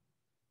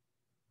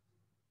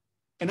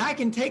 And I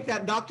can take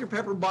that Dr.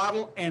 Pepper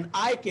bottle and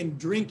I can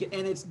drink it.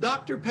 And it's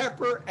Dr.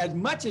 Pepper. As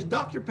much as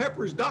Dr.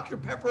 Pepper is Dr.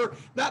 Pepper,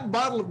 that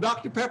bottle of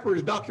Dr. Pepper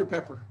is Dr.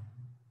 Pepper.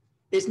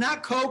 It's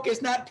not Coke,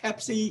 it's not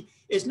Pepsi,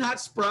 it's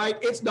not Sprite,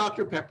 it's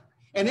Dr. Pepper.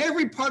 And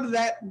every part of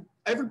that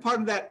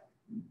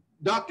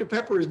Dr.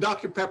 Pepper is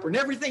Dr. Pepper. And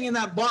everything in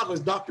that bottle is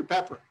Dr.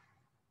 Pepper.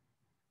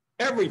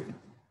 Everything.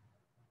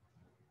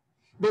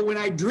 But when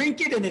I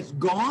drink it and it's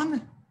gone,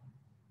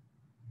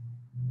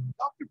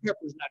 Dr.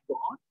 Pepper's not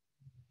gone.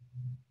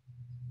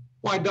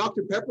 Why,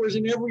 Dr. Pepper is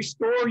in every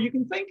store you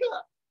can think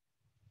of.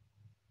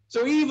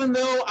 So even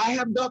though I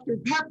have Dr.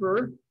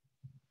 Pepper,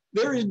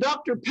 there is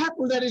Dr.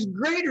 Pepper that is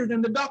greater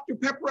than the Dr.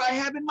 Pepper I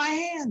have in my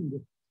hand.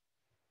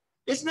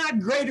 It's not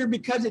greater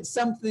because it's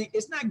something,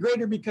 it's not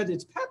greater because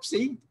it's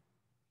Pepsi.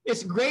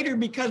 It's greater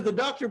because the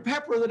Dr.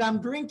 Pepper that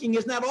I'm drinking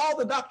is not all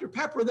the Dr.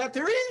 Pepper that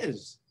there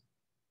is.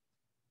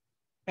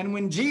 And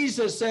when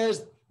Jesus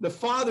says the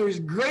Father is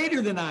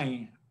greater than I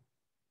am,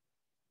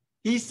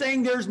 he's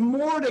saying there's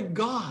more to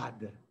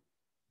God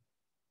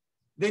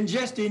than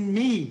just in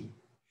me.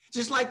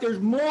 Just like there's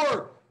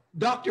more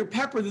Dr.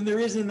 Pepper than there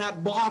is in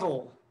that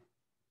bottle.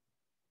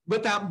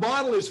 But that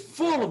bottle is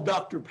full of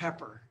Dr.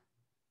 Pepper.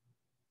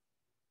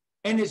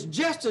 And it's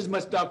just as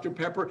much Dr.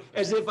 Pepper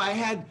as if I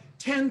had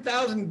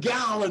 10,000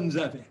 gallons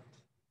of it.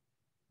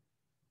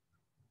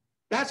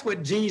 That's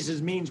what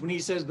Jesus means when he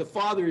says the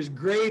Father is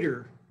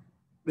greater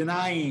than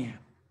I am.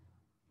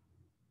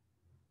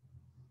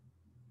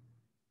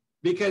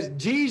 Because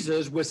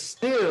Jesus was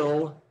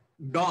still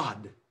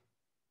God.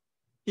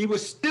 He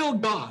was still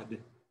God,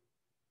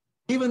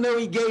 even though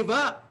he gave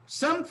up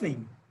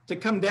something to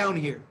come down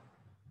here.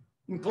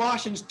 In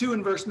Colossians 2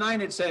 and verse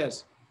 9, it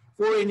says,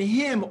 for in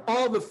him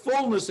all the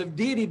fullness of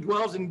deity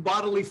dwells in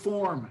bodily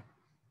form.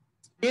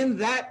 In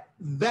that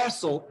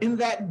vessel, in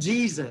that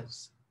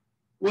Jesus,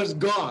 was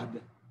God.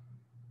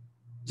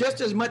 Just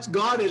as much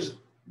God as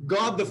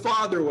God the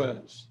Father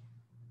was,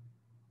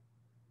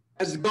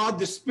 as God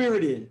the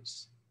Spirit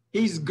is.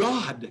 He's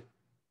God.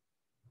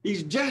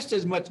 He's just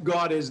as much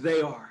God as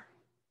they are.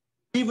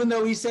 Even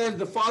though he says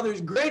the Father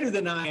is greater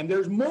than I am,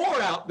 there's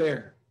more out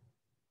there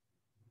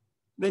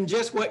than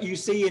just what you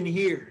see and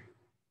hear.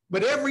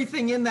 But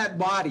everything in that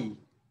body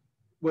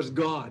was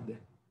God.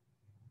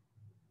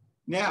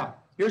 Now,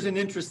 here's an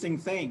interesting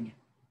thing.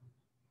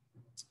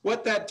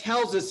 What that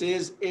tells us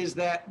is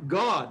that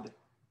God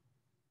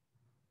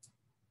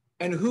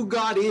and who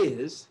God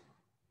is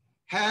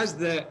has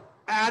the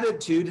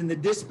attitude and the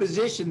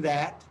disposition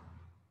that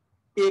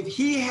if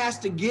he has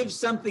to give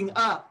something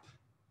up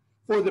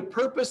for the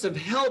purpose of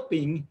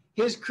helping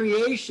his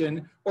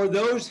creation or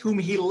those whom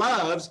he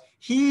loves,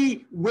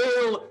 he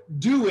will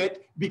do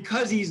it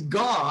because he's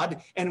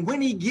God. And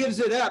when he gives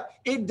it up,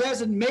 it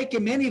doesn't make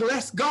him any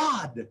less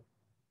God.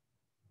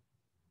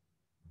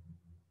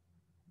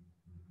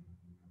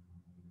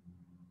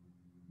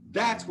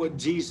 That's what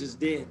Jesus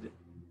did.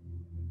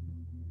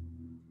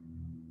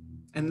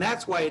 And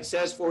that's why it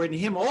says, for in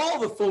him all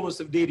the fullness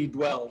of deity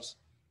dwells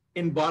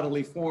in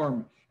bodily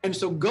form. And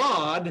so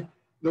God,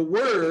 the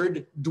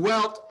Word,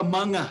 dwelt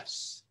among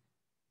us.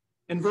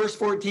 And verse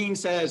 14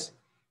 says,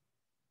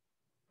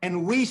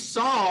 and we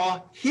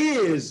saw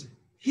his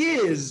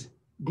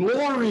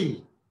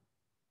glory.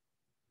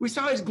 We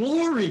saw his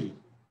glory.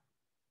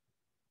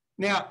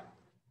 Now,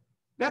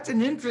 that's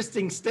an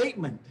interesting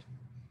statement.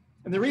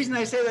 And the reason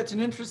I say that's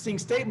an interesting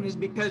statement is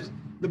because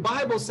the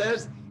Bible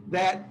says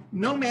that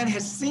no man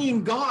has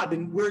seen God,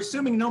 and we're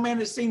assuming no man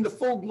has seen the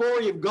full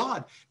glory of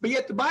God. But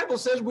yet the Bible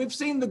says we've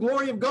seen the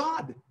glory of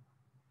God.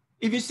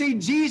 If you see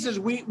Jesus,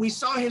 we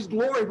saw his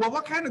glory. Well,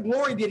 what kind of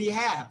glory did he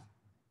have?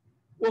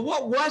 Well,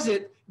 what was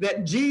it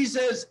that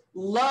Jesus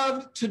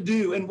loved to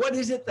do? And what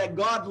is it that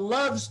God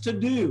loves to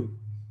do?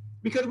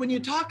 Because when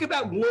you talk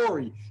about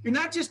glory, you're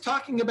not just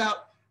talking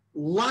about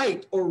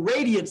light or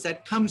radiance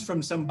that comes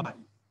from somebody.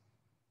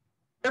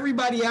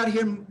 Everybody out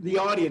here in the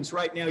audience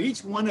right now,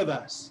 each one of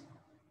us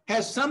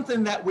has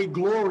something that we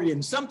glory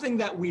in, something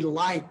that we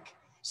like,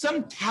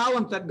 some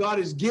talent that God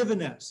has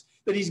given us,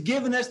 that he's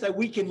given us that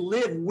we can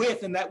live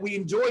with and that we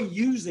enjoy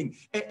using.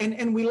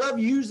 And we love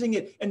using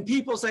it. And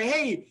people say,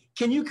 hey,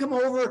 can you come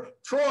over?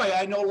 Troy,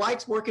 I know,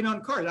 likes working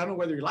on cars. I don't know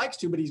whether he likes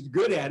to, but he's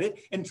good at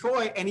it. And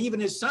Troy, and even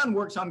his son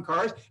works on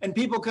cars. And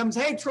people come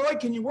say, hey, Troy,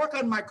 can you work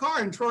on my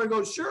car? And Troy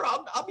goes, sure,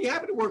 I'll be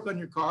happy to work on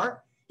your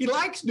car. He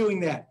likes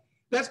doing that.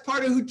 That's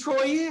part of who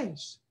Troy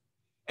is.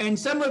 And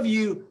some of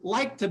you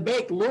like to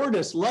bake.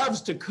 Lourdes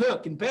loves to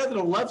cook, and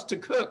Pedro loves to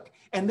cook.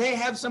 And they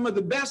have some of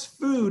the best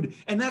food.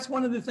 And that's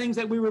one of the things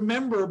that we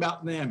remember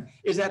about them,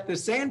 is that the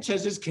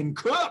Sanchez's can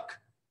cook.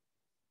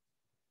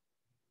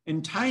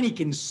 And Tiny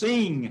can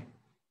sing. And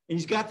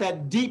he's got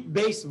that deep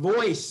bass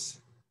voice.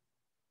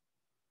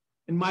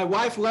 And my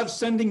wife loves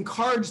sending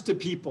cards to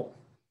people.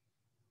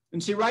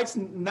 And she writes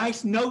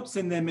nice notes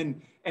in them.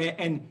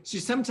 And she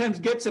sometimes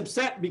gets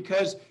upset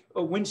because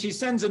when she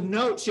sends a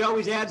note, she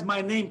always adds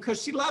my name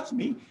because she loves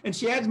me. And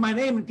she adds my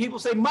name and people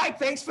say, Mike,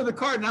 thanks for the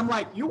card. And I'm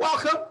like, you're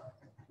welcome.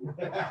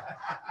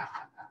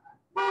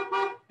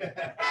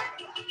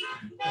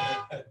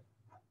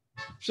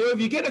 So if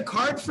you get a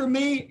card from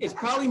me, it's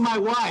probably my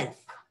wife.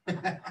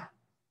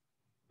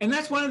 And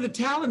that's one of the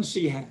talents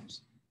she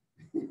has.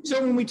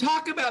 So when we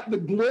talk about the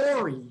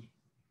glory,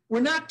 we're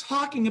not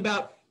talking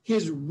about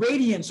his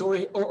radiance or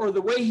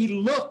the way he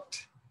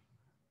looked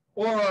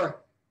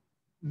or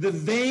the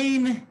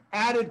vain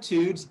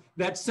attitudes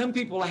that some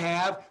people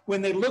have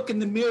when they look in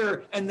the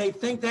mirror and they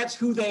think that's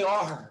who they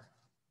are.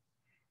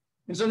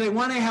 And so they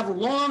want to have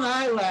long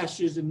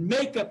eyelashes and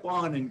makeup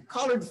on and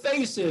colored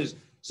faces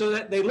so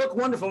that they look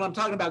wonderful. I'm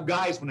talking about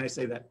guys when I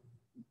say that.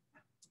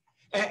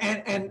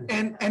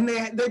 And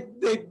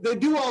they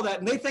do all that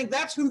and they think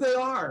that's who they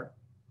are.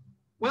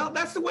 Well,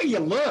 that's the way you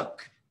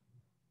look.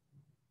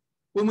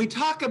 When we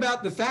talk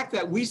about the fact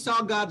that we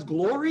saw God's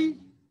glory,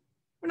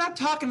 we're not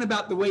talking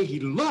about the way he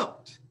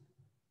looked.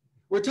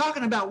 We're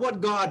talking about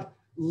what God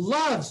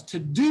loves to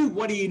do,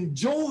 what he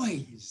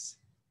enjoys.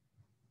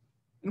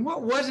 And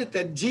what was it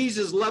that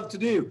Jesus loved to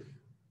do?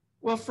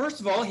 Well, first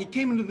of all, he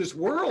came into this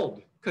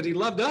world because he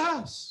loved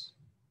us.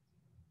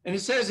 And it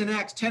says in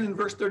Acts 10 and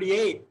verse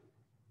 38,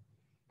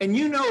 and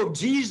you know of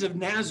Jesus of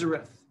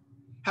Nazareth,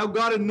 how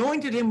God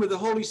anointed him with the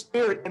Holy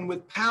Spirit and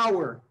with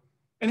power.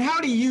 And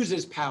how did he use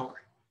his power?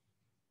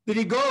 Did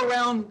he go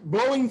around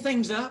blowing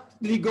things up?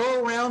 Did he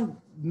go around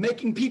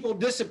making people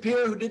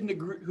disappear who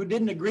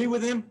didn't agree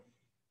with him?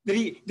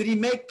 Did he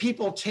make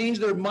people change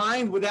their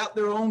mind without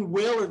their own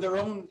will or their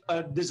own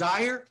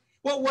desire?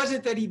 What was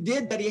it that he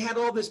did that he had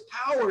all this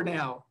power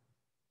now?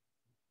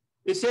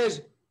 It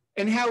says,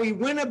 and how he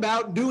went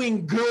about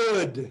doing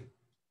good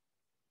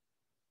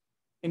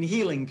and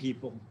healing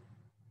people.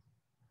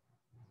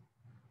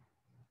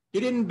 He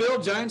didn't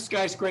build giant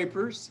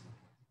skyscrapers.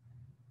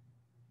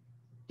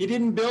 He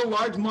didn't build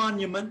large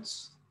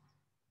monuments.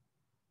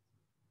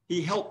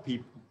 He helped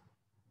people.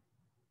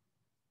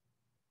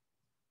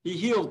 He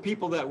healed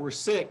people that were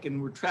sick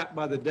and were trapped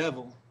by the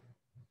devil.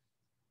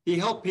 He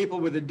helped people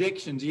with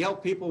addictions. He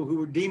helped people who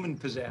were demon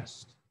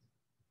possessed.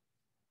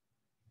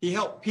 He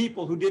helped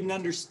people who didn't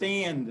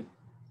understand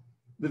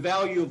the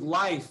value of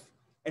life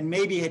and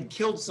maybe had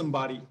killed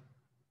somebody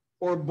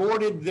or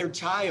aborted their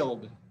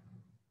child.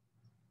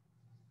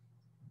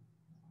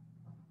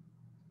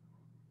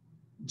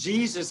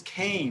 Jesus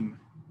came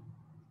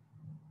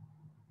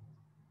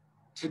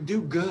to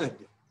do good.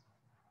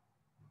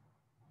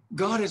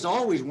 God has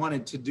always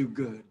wanted to do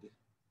good.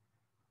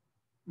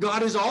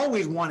 God has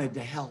always wanted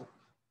to help.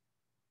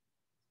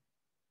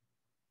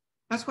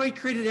 That's why he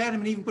created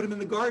Adam and even put him in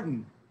the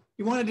garden.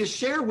 He wanted to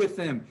share with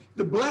them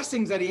the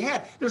blessings that he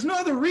had. There's no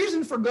other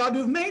reason for God to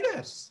have made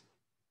us,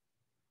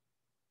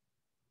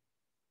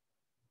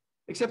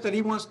 except that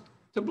he wants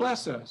to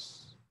bless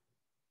us.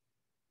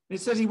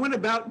 It says he went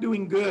about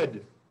doing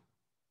good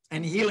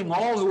and healing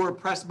all who were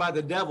oppressed by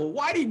the devil.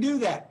 Why did he do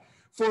that?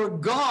 For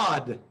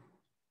God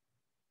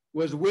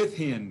was with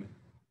him.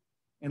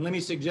 And let me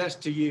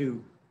suggest to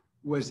you,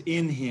 was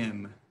in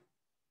him.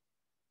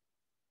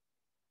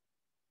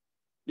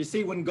 You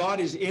see, when God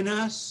is in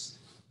us,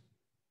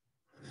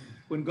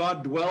 when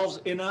God dwells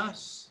in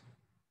us,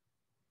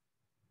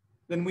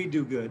 then we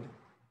do good.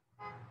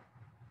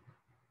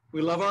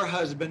 We love our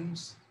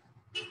husbands.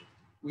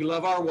 We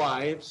love our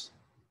wives.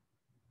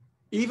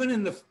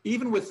 Even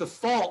with the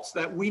faults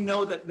that we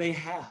know that they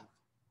have,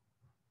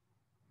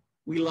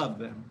 we love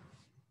them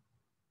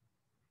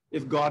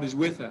if God is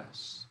with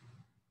us.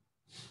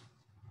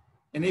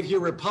 And if you're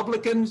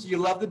Republicans, you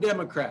love the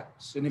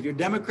Democrats. And if you're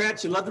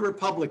Democrats, you love the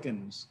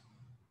Republicans.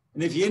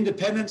 And if you're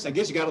independents, I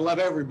guess you got to love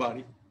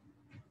everybody.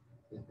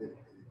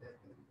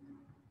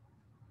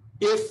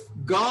 If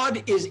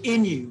God is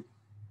in you,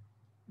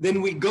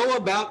 then we go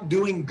about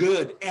doing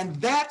good. And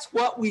that's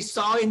what we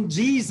saw in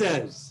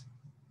Jesus.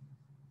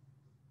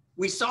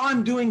 We saw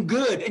him doing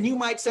good. And you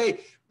might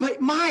say,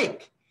 but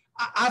Mike,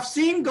 I've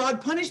seen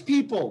God punish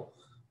people.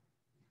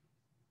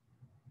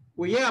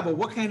 Well, yeah, but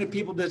what kind of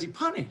people does he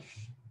punish?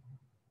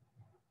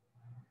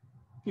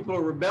 People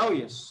are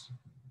rebellious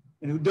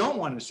and who don't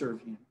want to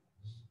serve him.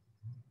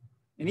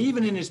 And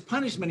even in his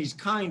punishment, he's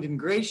kind and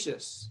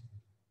gracious.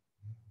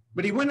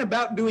 But he went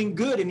about doing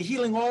good and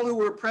healing all who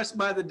were oppressed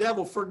by the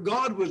devil, for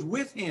God was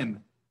with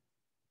him.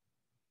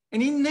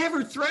 And he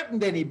never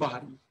threatened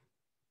anybody.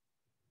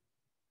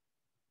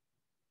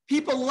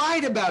 People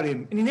lied about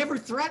him, and he never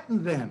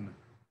threatened them.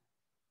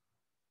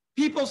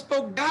 People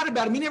spoke bad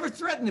about him. He never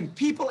threatened them.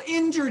 People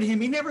injured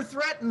him. He never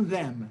threatened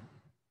them.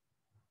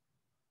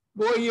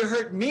 Boy, you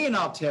hurt me, and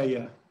I'll tell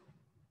you,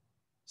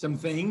 some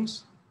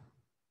things.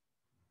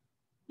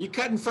 You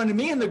cut in front of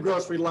me in the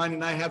grocery line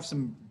and I have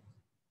some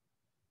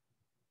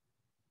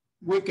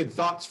wicked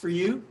thoughts for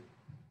you.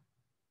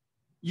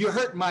 You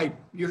hurt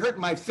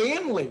my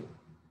family,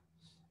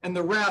 and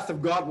the wrath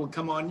of God will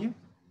come on you.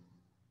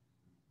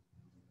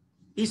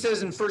 He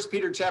says in 1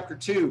 Peter chapter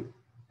 2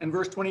 and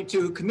verse 22,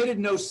 who committed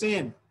no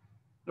sin,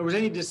 nor was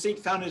any deceit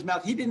found in his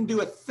mouth. He didn't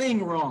do a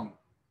thing wrong,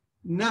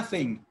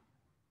 nothing.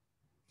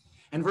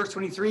 And verse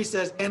 23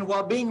 says, and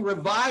while being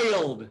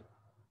reviled,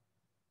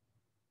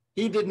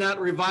 he did not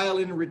revile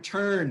in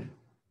return.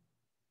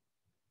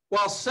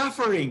 While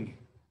suffering,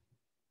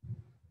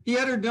 he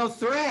uttered no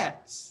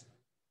threats.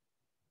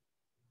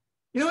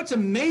 You know, it's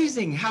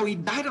amazing how he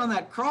died on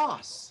that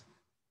cross.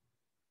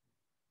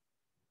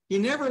 He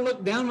never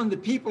looked down on the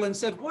people and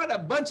said, what a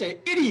bunch of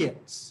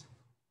idiots.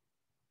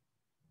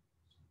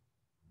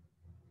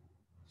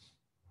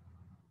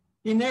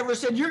 He never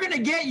said, you're going to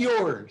get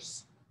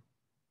yours.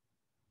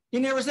 He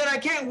never said, I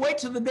can't wait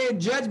till the day of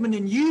judgment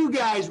and you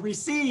guys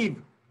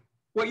receive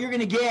what you're going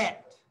to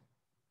get.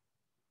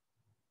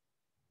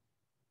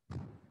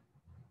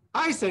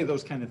 I say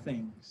those kind of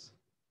things.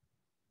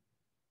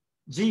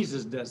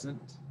 Jesus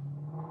doesn't.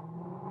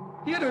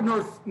 He uttered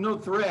no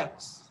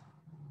threats.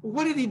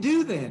 What did he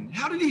do then?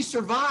 How did he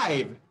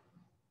survive?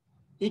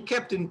 He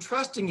kept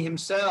entrusting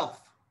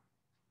himself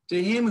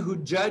to him who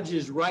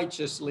judges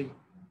righteously.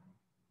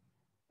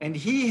 And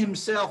he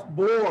himself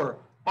bore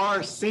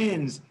our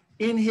sins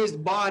in his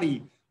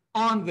body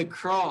on the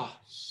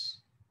cross.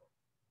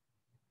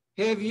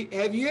 Have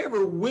you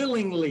ever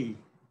willingly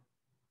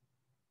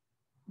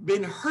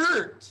been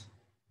hurt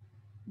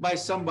by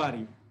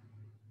somebody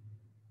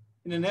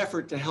in an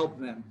effort to help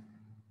them?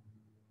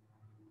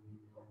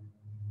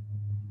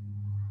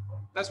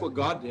 That's what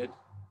God did.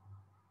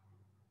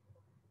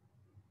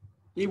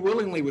 He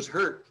willingly was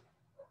hurt.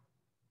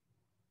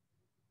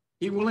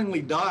 He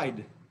willingly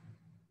died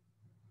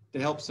to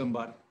help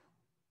somebody.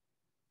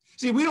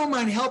 See, we don't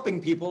mind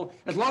helping people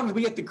as long as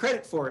we get the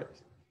credit for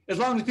it. As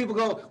long as people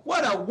go,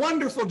 what a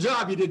wonderful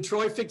job you did,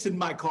 Troy, fixing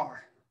my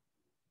car.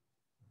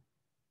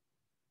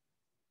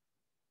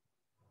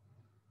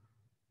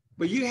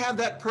 But you have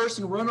that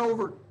person run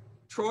over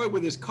Troy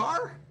with his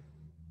car,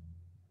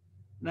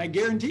 and I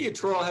guarantee you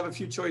Troy will have a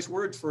few choice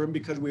words for him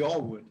because we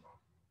all would.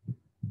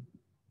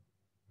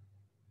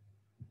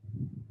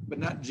 But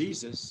not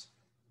Jesus.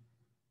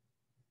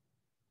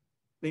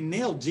 They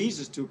nailed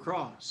Jesus to a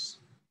cross.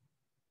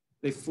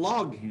 They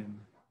flogged him.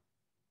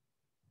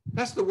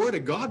 That's the word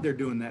of God they're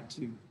doing that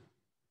to.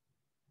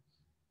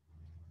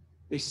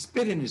 They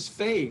spit in his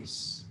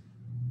face.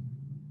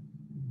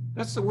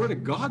 That's the word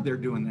of God they're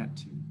doing that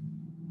to.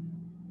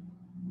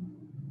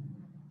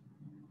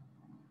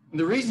 And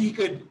the reason he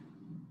could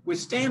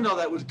withstand all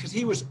that was because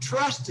he was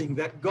trusting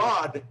that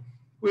God,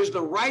 who is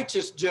the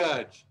righteous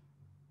judge,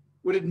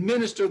 would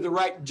administer the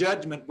right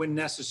judgment when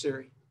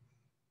necessary.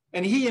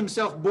 And he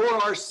himself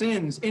bore our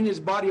sins in his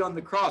body on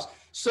the cross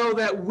so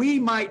that we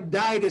might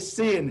die to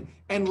sin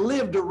and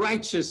live to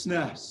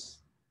righteousness.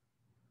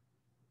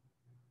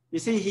 You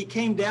see, he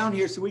came down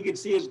here so we could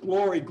see his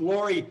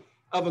glory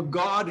of a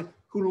God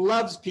who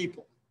loves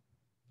people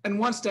and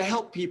wants to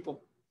help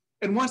people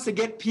and wants to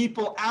get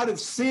people out of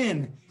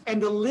sin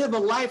and to live a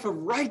life of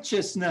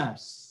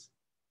righteousness.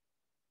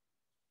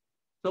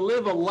 To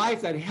live a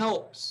life that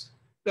helps,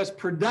 that's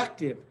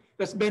productive,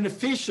 that's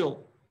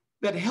beneficial,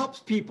 that helps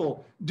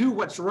people do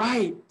what's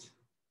right.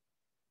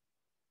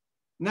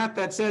 Not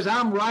that says,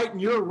 I'm right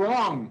and you're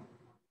wrong.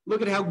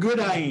 Look at how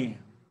good I am.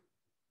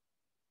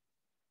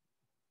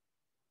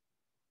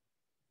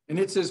 And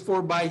it says,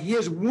 for by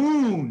his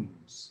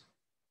wounds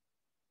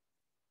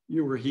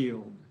you were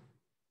healed.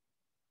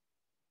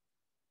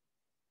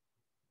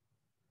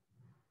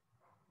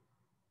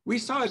 We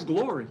saw his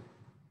glory.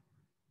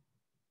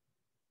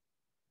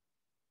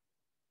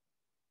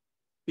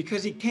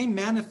 Because he came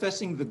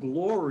manifesting the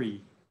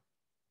glory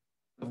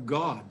of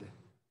God.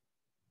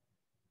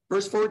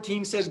 Verse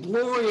 14 says,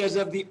 glory as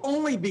of the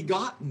only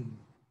begotten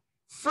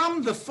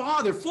from the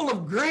Father, full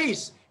of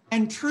grace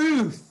and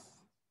truth.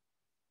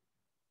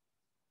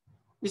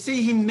 You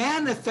see, he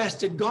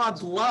manifested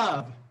God's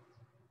love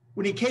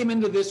when he came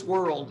into this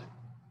world.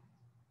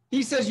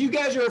 He says, you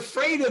guys are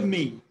afraid of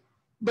me,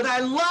 but I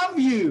love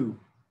you.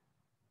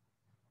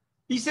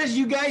 He says,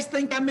 you guys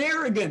think I'm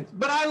arrogant,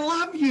 but I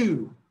love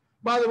you.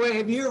 By the way,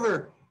 have you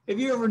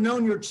ever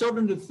known your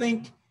children to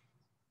think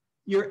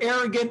you're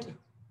arrogant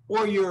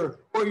or you're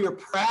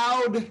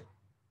proud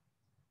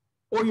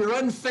or you're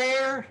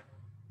unfair?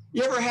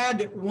 You ever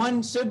had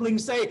one sibling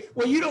say,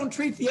 well, you don't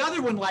treat the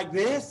other one like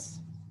this?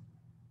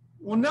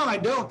 Well, no, I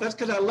don't. That's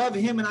because I love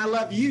him and I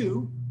love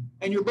you,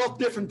 and you're both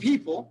different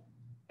people,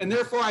 and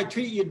therefore I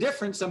treat you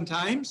different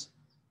sometimes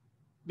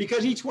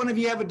because each one of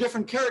you have a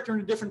different character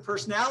and a different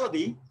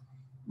personality,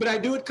 but I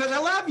do it because I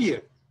love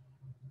you.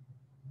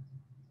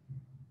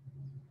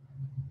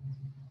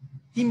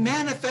 He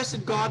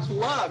manifested God's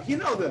love. You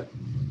know the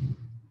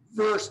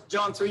verse,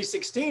 John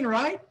 3:16,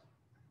 right?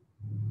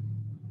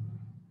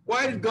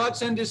 Why did God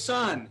send his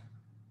son?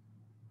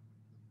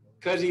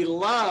 Because he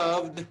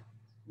loved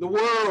the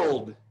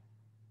world.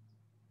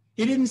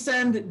 He didn't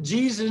send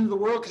Jesus into the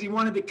world because he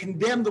wanted to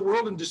condemn the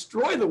world and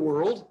destroy the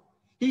world.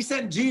 He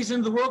sent Jesus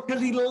into the world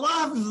because he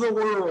loves the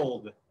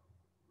world.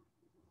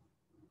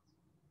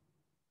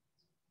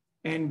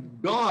 And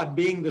God,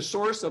 being the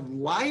source of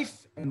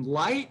life and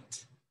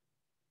light,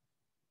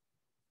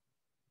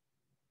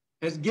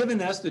 has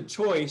given us the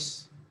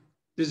choice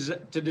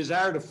to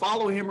desire to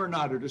follow him or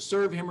not, or to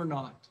serve him or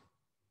not.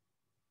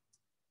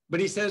 But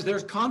he says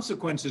there's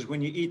consequences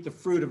when you eat the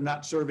fruit of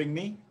not serving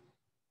me.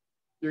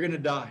 You're going to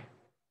die.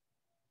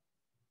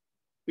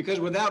 Because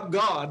without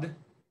God,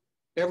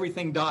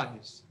 everything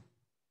dies.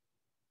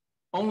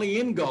 Only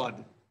in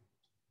God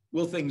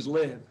will things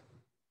live.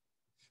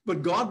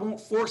 But God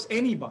won't force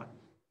anybody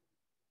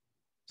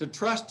to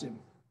trust him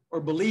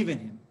or believe in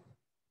him.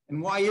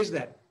 And why is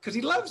that? Because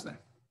he loves them.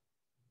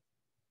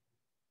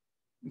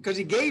 Because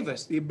he gave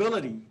us the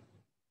ability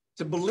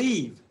to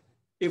believe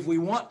if we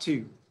want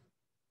to.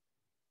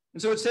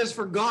 And so it says,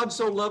 for God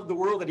so loved the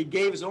world that he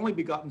gave his only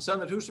begotten Son,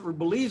 that whosoever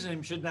believes in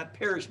him should not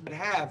perish, but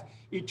have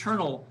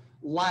eternal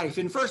life.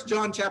 In 1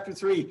 John chapter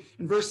 3,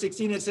 in verse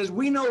 16, it says,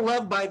 we know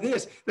love by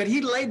this, that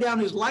he laid down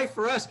his life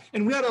for us,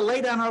 and we ought to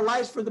lay down our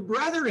lives for the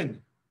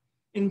brethren.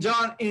 In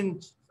 1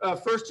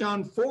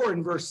 John 4,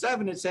 in verse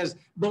 7, it says,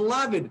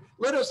 beloved,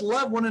 let us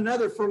love one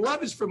another, for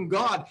love is from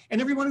God, and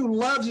everyone who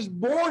loves is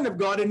born of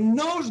God and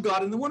knows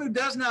God, and the one who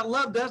does not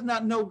love does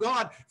not know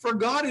God, for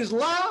God is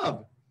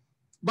love.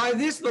 By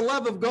this, the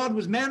love of God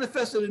was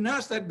manifested in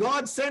us, that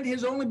God sent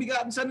his only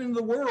begotten Son into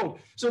the world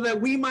so that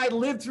we might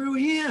live through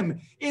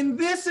him. In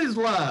this is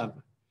love.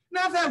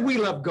 Not that we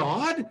love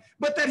God,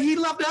 but that he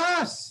loved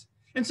us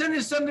and sent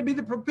his Son to be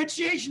the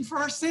propitiation for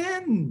our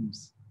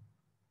sins.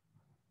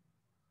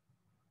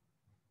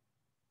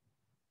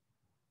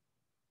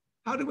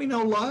 How do we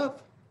know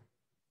love?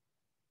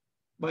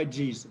 By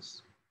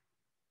Jesus.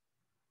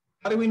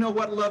 How do we know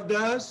what love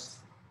does?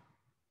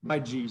 By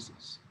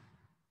Jesus.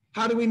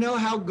 How do we know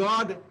how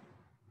God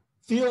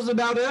feels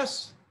about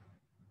us?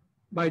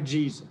 By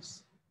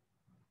Jesus.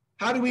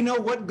 How do we know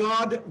what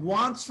God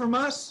wants from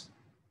us?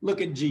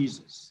 Look at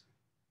Jesus.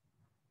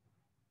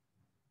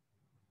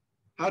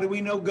 How do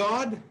we know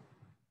God?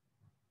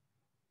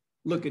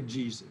 Look at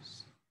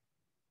Jesus.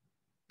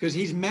 Because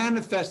he's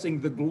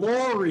manifesting the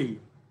glory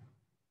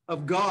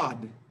of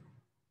God.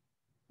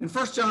 And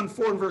 1 John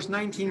 4 and verse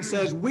 19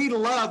 says, we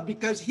love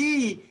because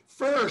he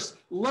first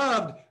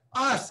loved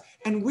us,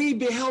 and we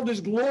beheld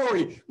his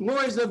glory,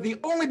 glories of the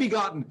only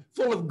begotten,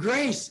 full of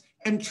grace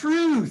and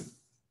truth.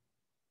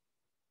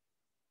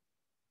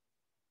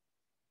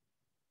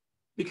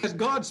 Because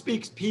God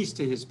speaks peace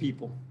to his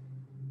people.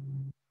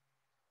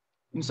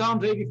 In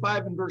Psalms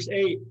 85 and verse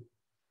 8,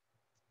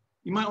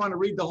 you might want to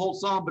read the whole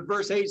psalm, but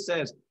verse 8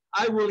 says,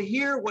 I will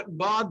hear what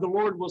God the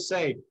Lord will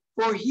say,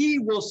 for he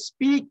will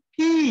speak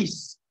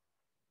peace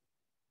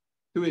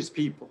to his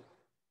people,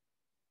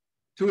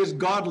 to his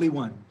godly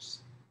ones.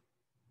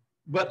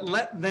 But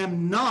let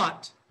them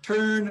not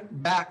turn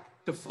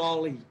back to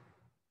folly.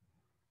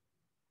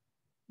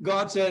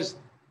 God says,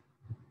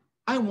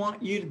 I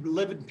want you to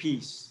live in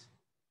peace.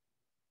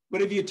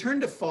 But if you turn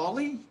to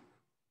folly,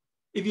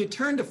 if you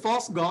turn to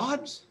false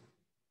gods,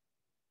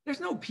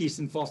 there's no peace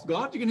in false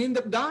gods. You're going to end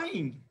up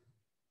dying.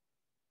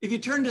 If you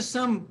turn to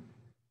some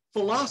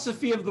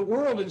philosophy of the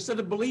world instead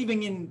of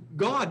believing in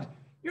God,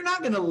 you're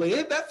not going to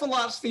live. That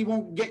philosophy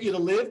won't get you to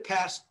live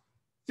past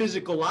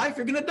physical life.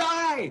 You're going to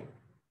die.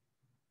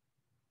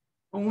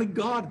 Only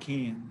God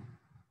can.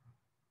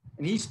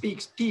 And he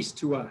speaks peace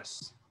to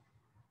us.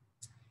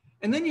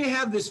 And then you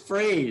have this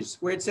phrase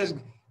where it says,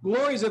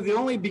 glories of the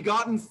only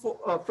begotten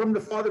from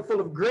the Father, full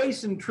of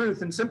grace and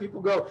truth. And some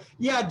people go,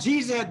 yeah,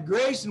 Jesus had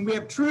grace and we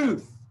have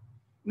truth.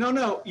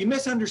 No, you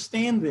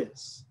misunderstand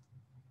this.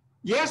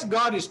 Yes,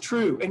 God is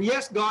true. And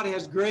yes, God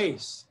has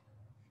grace.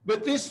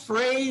 But this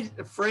phrase,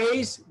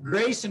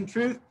 grace and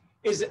truth,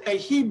 is a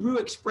Hebrew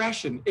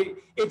expression.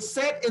 It's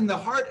set in the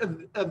heart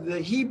of the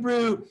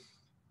Hebrew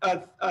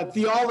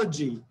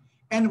theology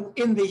and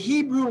in the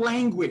Hebrew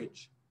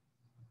language.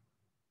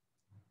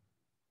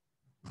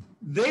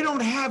 They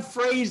don't have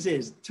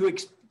phrases to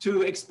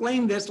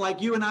explain this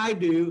like you and I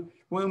do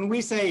when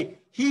we say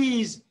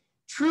he's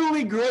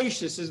truly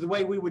gracious is the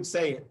way we would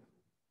say it.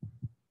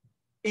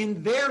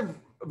 In their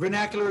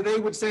vernacular, they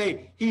would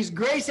say he's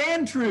grace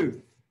and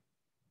truth.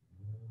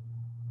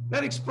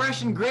 That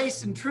expression,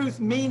 grace and truth,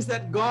 means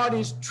that God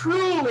is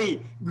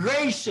truly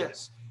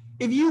gracious.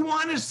 If you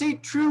want to see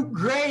true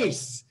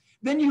grace,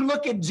 then you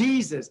look at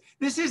Jesus.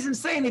 This isn't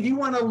saying if you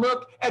want to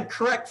look at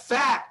correct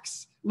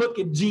facts, look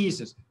at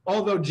Jesus.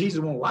 Although Jesus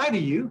won't lie to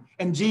you,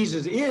 and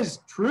Jesus is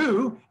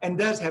true and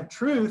does have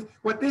truth,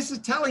 what this is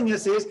telling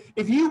us is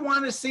if you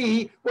want to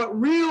see what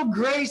real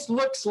grace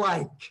looks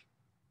like,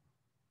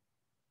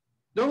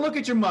 don't look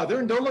at your mother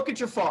and don't look at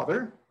your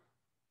father.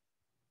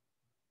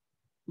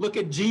 Look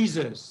at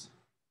Jesus.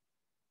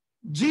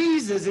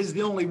 Jesus is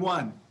the only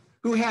one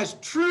who has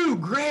true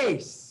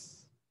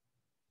grace.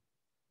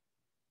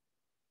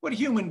 What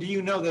human do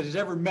you know that has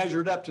ever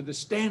measured up to the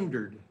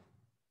standard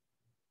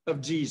of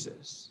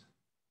Jesus?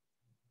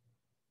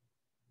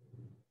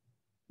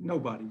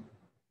 Nobody.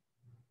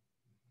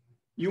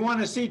 You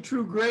want to see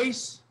true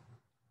grace?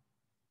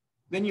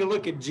 Then you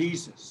look at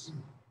Jesus.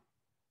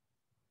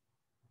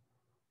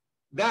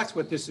 That's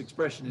what this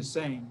expression is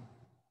saying,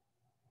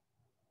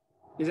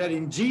 is that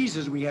in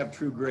Jesus we have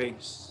true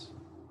grace.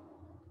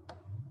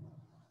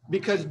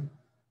 Because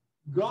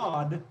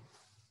God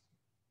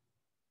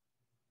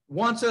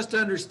wants us to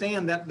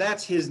understand that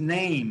that's his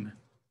name.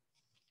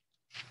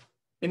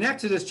 In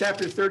Exodus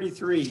chapter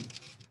 33,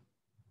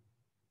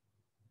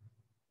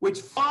 which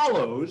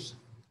follows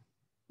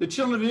the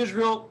children of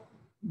Israel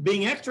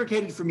being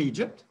extricated from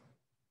Egypt,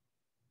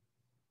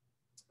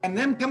 and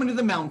them coming to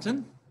the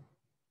mountain,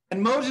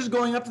 and Moses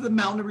going up to the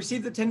mountain to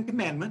receive the 10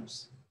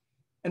 Commandments.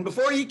 And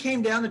before he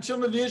came down, the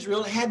children of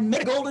Israel had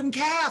made a golden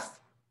calf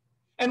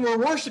and were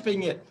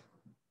worshiping it,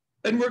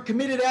 and were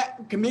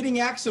committing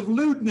acts of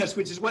lewdness,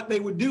 which is what they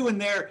would do in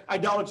their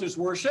idolatrous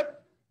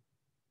worship.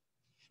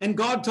 And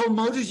God told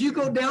Moses, you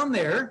go down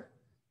there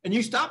and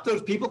you stop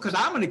those people because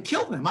I'm going to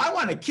kill them. I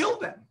want to kill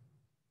them.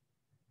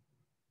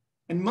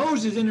 And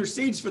Moses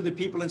intercedes for the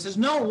people and says,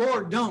 no,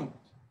 Lord, don't.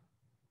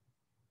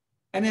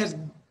 And as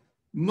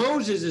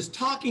Moses is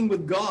talking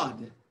with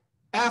God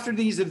after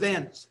these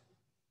events,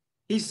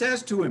 he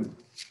says to him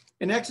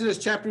in Exodus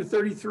chapter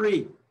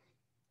 33,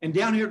 and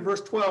down here at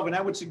verse 12, and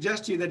I would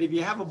suggest to you that if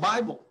you have a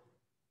Bible,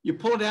 you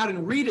pull it out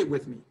and read it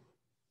with me,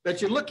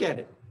 that you look at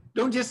it.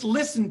 Don't just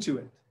listen to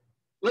it.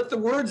 Let the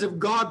words of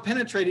God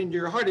penetrate into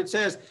your heart. It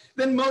says,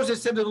 then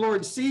Moses said to the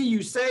Lord, see,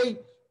 you say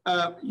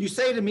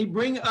to me,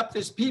 bring up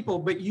this people,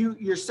 but you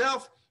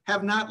yourself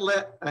have not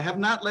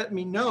let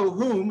me know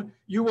whom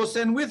you will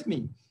send with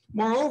me.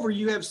 Moreover,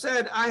 you have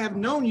said, I have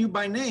known you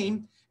by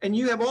name, and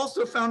you have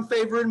also found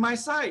favor in my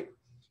sight.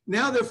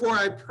 Now, therefore,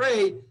 I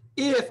pray,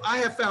 if I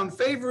have found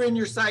favor in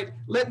your sight,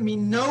 let me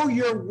know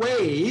your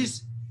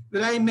ways,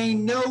 that I may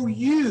know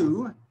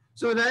you,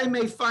 so that I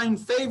may find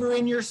favor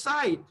in your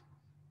sight.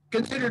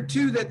 Consider,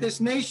 too, that this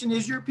nation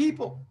is your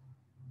people.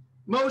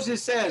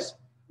 Moses says,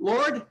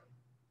 Lord,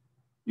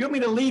 you want me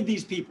to lead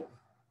these people,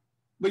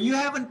 but you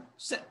haven't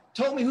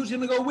told me who's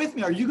going to go with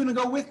me. Are you going to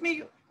go with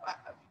me?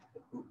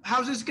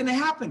 How's this going to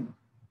happen?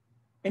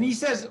 And he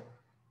says,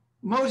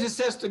 Moses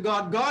says to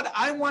God, God,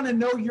 I want to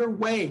know your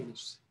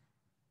ways.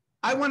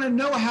 I want to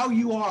know how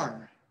you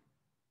are.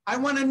 I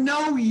want to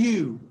know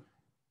you.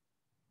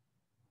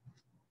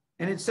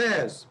 And it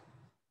says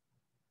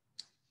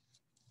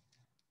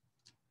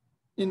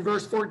in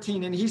verse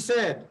 14, and he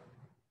said,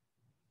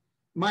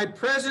 my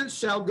presence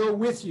shall go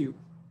with you,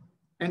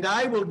 and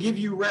I will give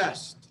you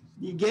rest.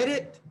 You get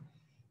it?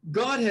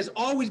 God has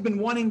always been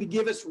wanting to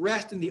give us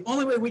rest, and the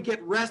only way we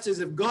get rest is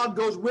if God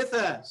goes with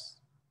us.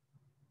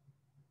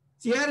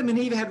 See, Adam and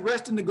Eve had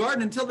rest in the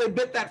garden until they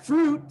bit that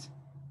fruit.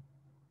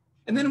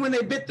 And then when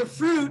they bit the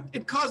fruit,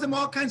 it caused them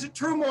all kinds of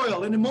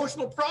turmoil and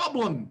emotional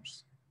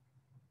problems.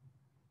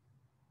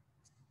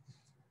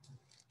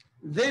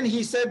 Then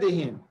he said to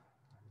him,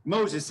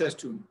 Moses says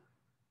to him,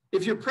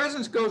 if your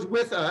presence goes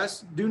with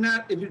us,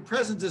 if your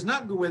presence does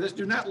not go with us,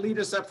 do not lead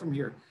us up from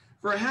here.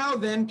 For how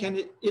then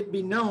can it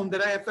be known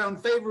that I have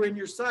found favor in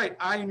your sight,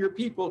 I and your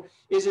people?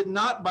 Is it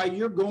not by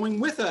your going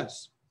with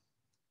us?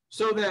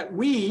 So that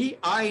we,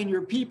 I and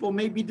your people,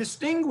 may be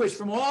distinguished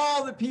from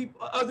all the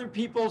other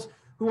peoples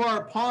who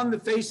are upon the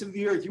face of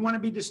the earth. You want to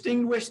be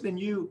distinguished, then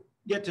you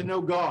get to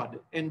know God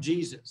and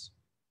Jesus.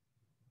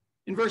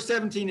 In verse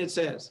 17 it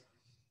says,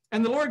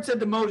 and the Lord said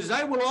to Moses,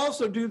 I will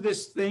also do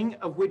this thing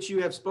of which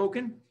you have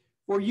spoken,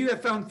 for you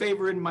have found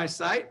favor in my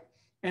sight,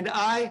 and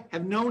I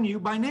have known you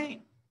by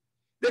name.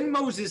 Then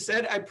Moses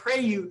said, I pray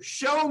you,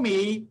 show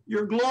me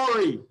your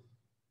glory.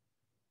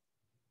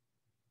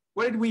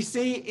 What did we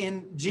see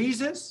in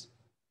Jesus?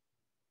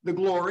 The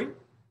glory.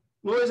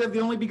 Glories of the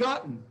only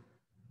begotten.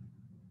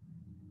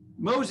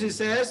 Moses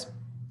says,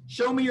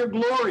 show me your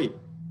glory.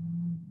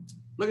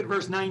 Look at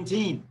verse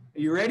 19. Are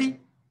you ready?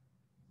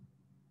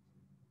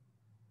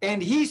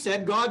 And he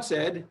said, God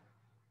said,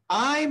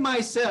 I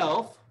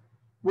myself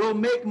will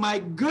make my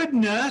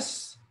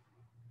goodness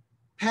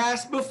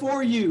pass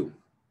before you,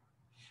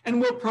 and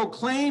will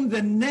proclaim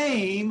the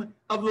name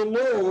of the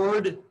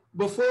Lord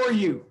before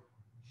you.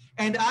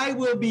 And I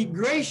will be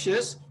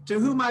gracious to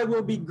whom I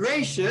will be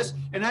gracious,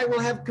 and I will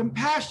have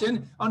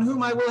compassion on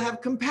whom I will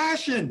have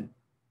compassion.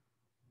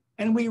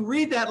 And we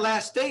read that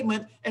last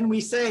statement and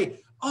we say,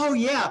 oh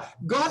yeah,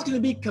 God's going to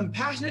be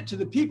compassionate to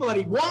the people that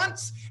he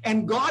wants,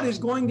 and God is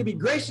going to be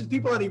gracious to the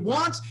people that he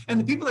wants, and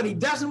the people that he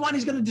doesn't want,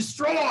 he's going to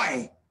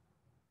destroy.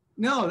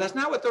 No, that's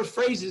not what those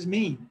phrases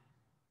mean.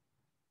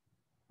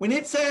 When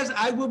it says,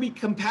 I will be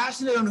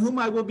compassionate on whom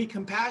I will be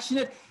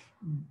compassionate,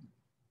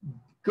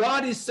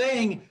 God is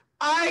saying,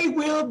 I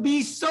will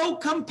be so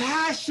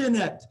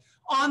compassionate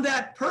on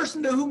that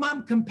person to whom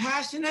I'm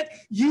compassionate,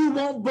 you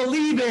won't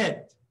believe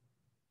it.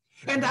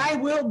 And I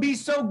will be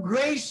so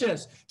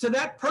gracious to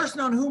that person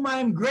on whom I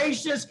am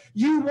gracious,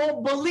 you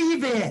won't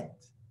believe it.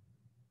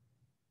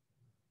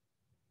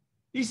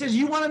 He says,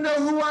 you want to know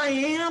who I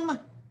am?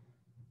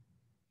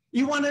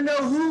 You want to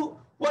know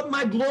what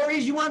my glory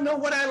is? You want to know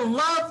what I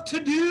love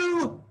to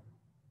do?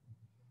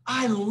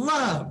 I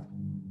love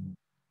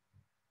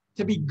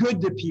to be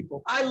good to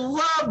people. I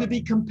love to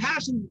be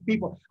compassionate to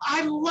people.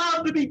 I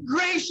love to be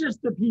gracious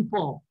to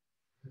people.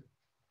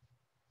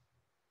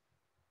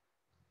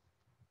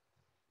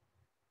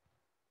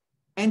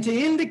 And to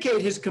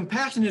indicate his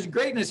compassion, his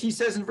greatness, he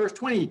says in verse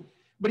 20,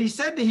 but he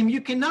said to him,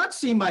 you cannot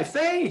see my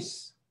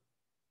face,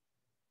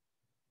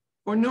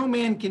 for no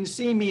man can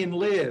see me and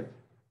live.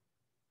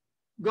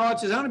 God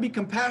says, I want to be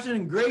compassionate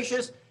and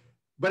gracious,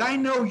 but I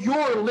know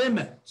your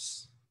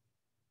limits.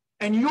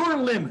 And your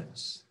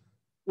limits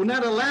will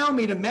not allow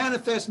me to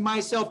manifest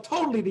myself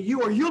totally to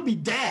you, or you'll be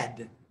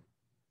dead.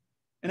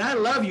 And I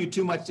love you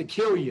too much to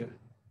kill you.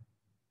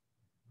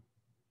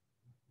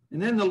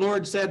 And then the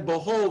Lord said,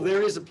 behold,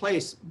 there is a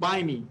place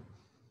by me,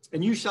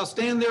 and you shall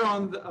stand there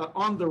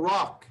on the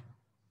rock.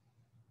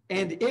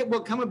 And it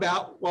will come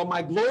about while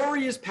my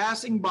glory is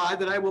passing by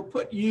that I will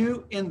put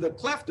you in the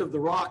cleft of the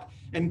rock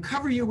and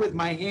cover you with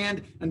my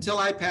hand until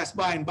I pass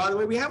by. And by the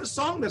way, we have a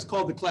song that's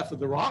called The Cleft of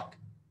the Rock,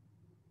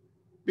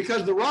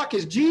 because the rock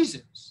is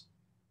Jesus.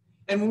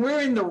 And when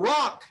we're in the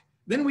rock,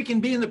 then we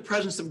can be in the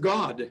presence of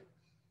God.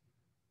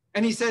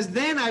 And he says,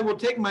 then I will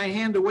take my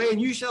hand away and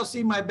you shall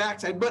see my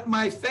backside, but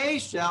my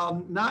face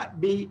shall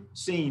not be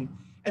seen.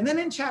 And then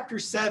in chapter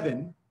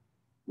 7,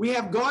 we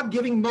have God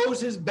giving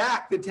Moses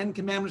back the 10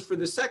 Commandments for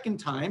the second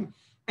time,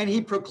 and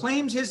he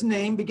proclaims his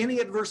name beginning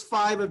at verse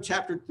 5 of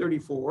chapter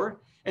 34.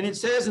 And it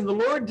says, and the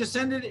Lord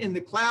descended in the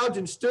clouds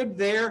and stood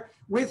there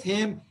with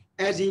him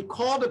as he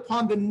called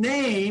upon the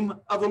name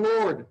of the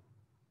Lord.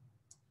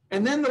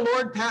 And then the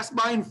Lord passed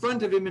by in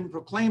front of him and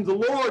proclaimed, the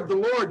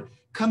Lord,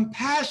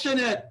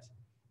 compassionate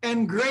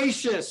and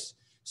gracious,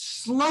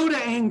 slow to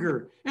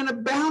anger, and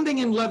abounding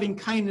in loving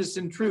kindness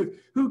and truth,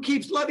 who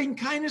keeps loving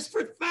kindness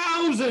for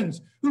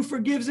thousands, who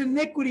forgives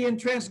iniquity and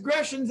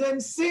transgressions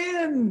and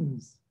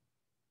sins.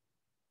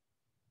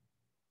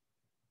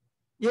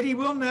 Yet he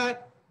will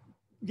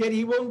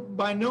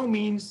by no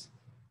means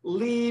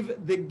leave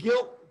the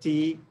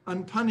guilty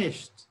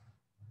unpunished,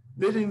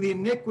 visiting the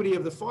iniquity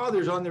of the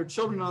fathers on their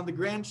children, on the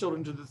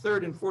grandchildren, to the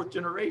third and fourth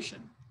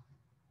generation.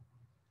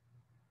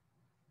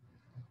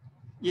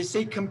 You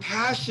see,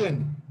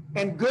 compassion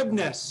and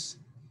goodness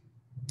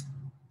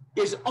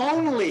is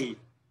only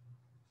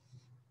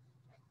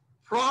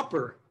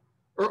proper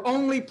or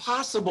only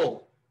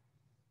possible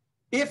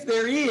if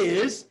there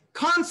is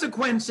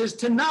consequences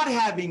to not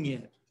having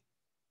it.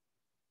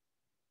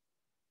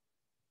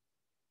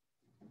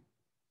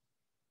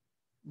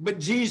 But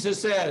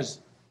Jesus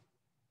says,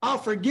 I'll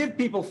forgive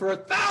people for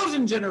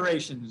 1,000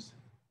 generations,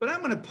 but I'm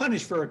going to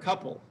punish for a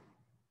couple.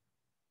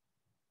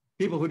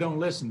 People who don't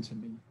listen to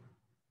me.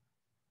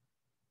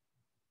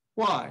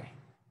 Why?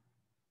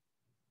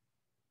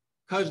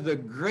 Because the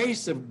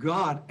grace of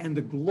God and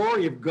the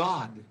glory of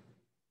God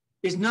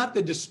is not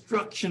the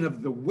destruction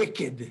of the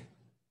wicked.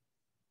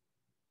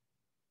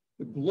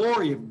 The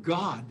glory of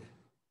God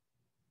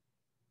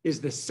is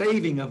the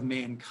saving of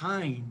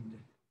mankind.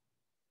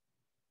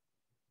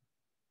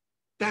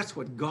 That's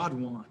what God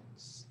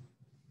wants.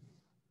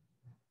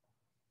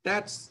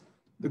 That's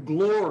the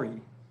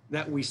glory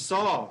that we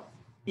saw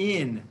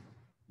in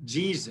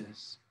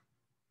Jesus.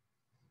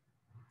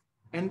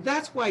 And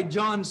that's why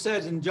John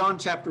says in John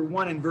chapter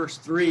 1 and verse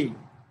 3,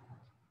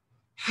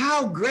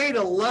 how great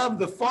a love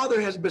the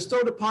Father has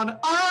bestowed upon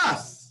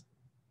us,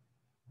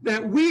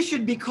 that we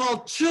should be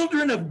called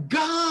children of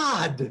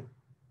God.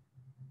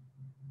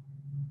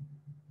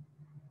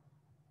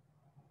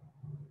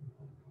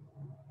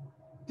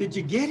 Did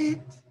you get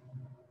it?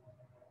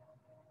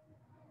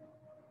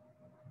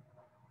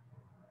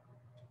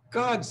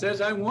 God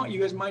says, I want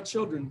you as my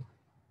children.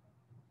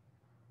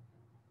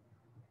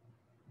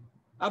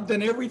 I've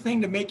done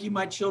everything to make you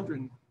my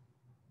children.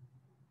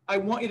 I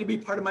want you to be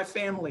part of my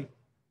family.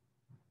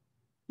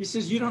 He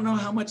says, you don't know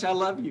how much I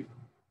love you,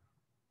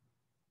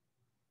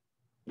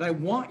 but I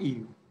want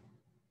you.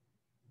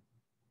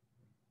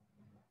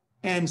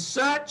 And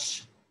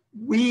such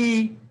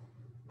we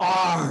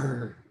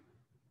are.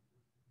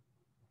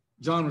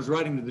 John was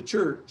writing to the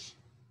church,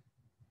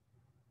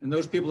 and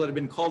those people that have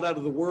been called out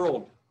of the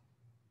world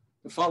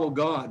to follow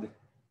God,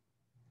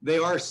 they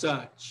are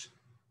such.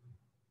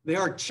 They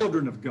are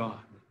children of God.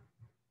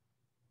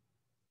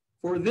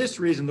 For this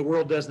reason, the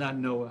world does not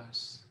know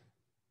us,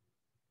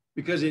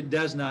 because it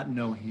does not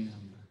know him.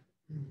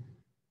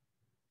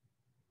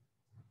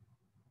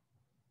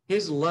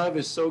 His love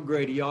is so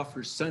great, he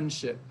offers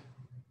sonship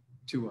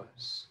to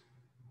us.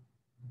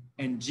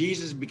 And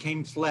Jesus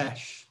became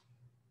flesh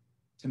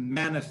to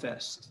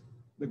manifest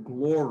the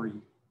glory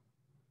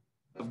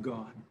of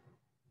God.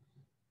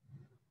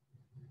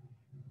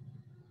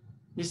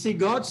 You see,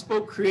 God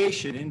spoke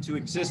creation into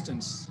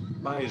existence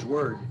by his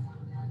word.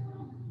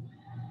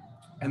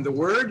 And the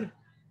word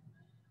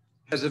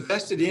has a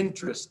vested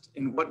interest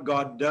in what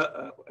God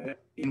does,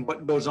 in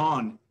what goes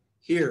on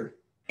here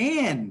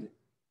and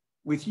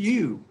with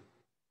you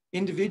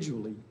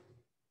individually.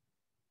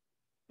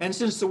 And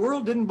since the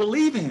world didn't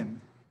believe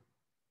him,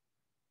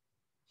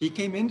 he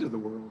came into the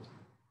world.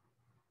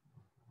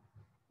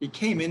 He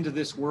came into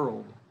this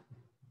world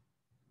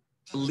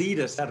to lead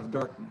us out of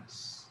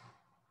darkness.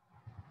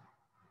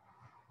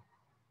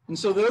 And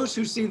so those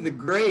who see the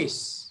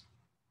grace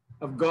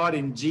of God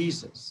in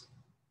Jesus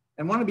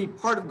and want to be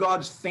part of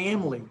God's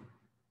family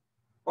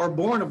are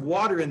born of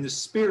water and the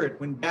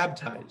Spirit when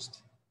baptized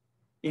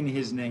in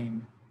his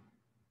name,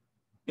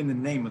 in the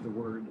name of the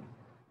Word.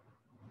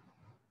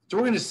 So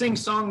we're going to sing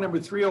song number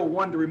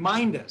 301 to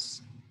remind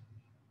us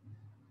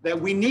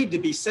that we need to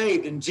be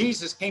saved, and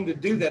Jesus came to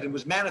do that and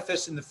was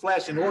manifest in the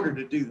flesh in order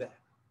to do that.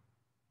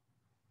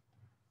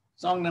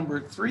 Song number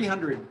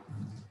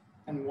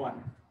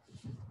 301.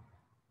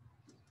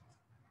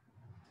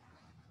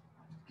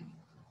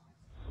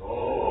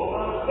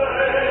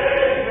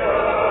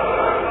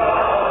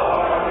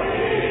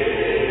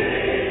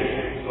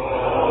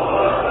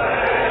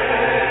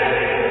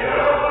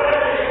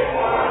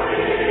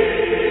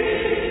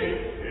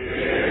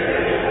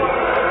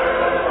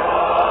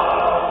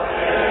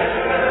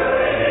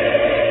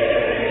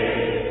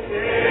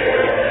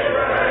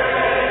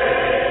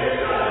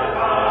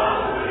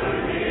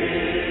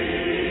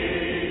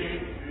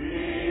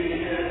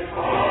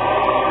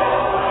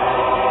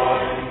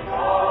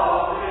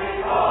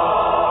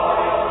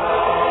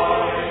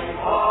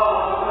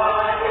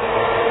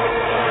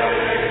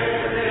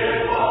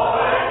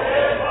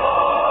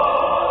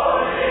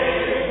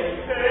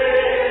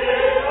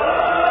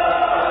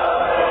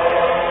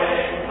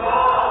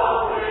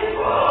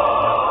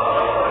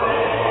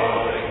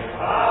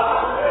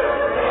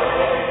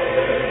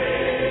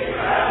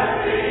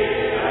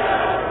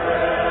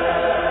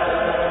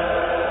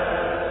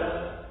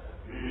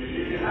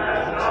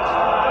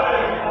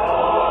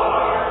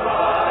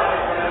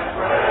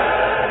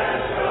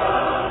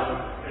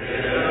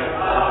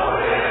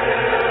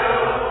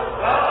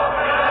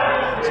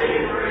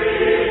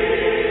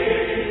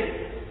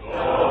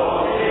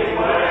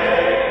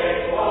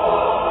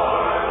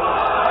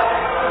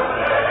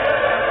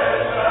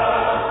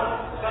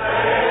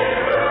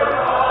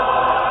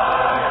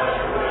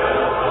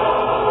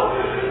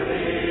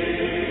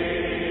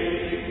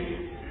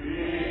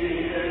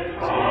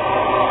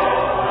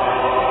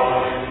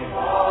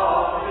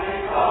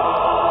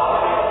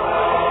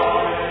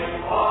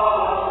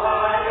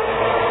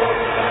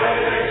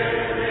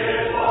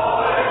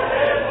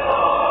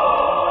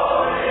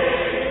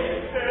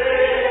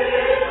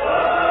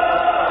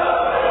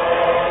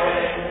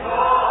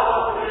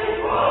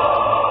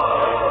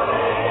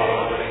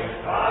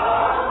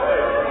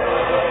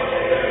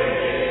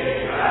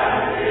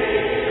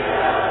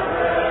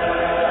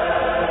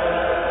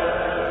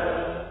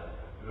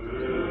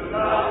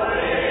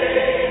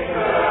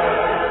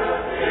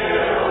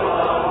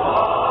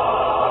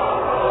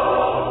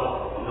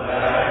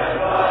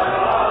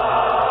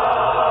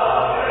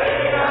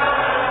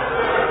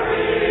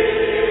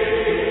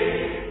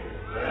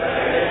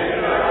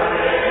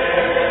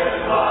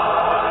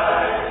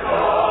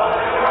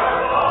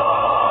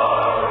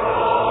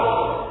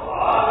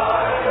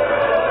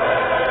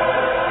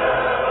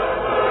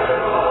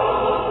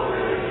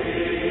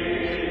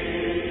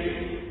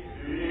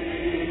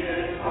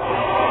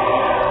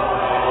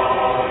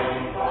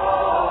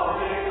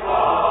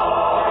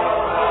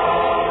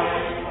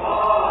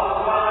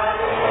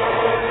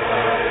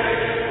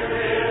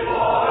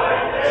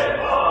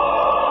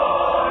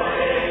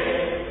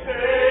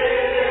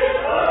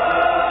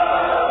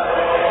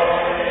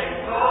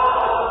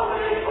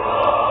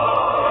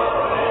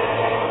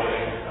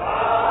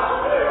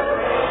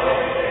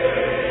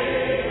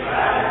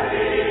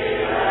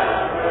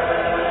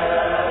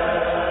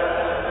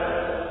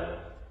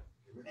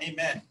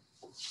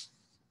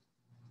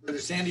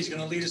 Sandy's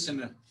going to lead us in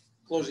a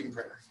closing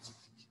prayer.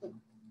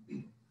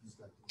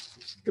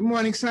 Good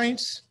morning,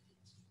 Saints.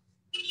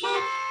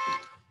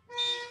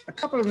 A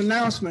couple of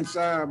announcements.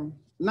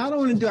 Not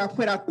only do I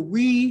put out the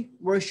We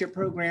Worship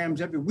programs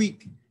every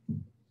week,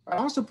 I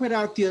also put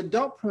out the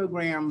adult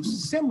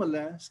programs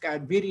similar. It's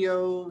got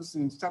videos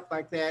and stuff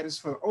like that. It's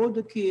for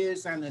older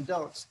kids and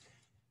adults.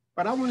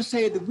 But I want to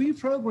say the We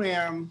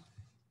program,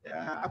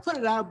 I put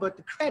it out, but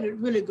the credit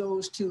really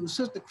goes to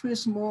Sister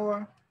Chris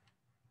Moore,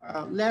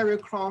 Larry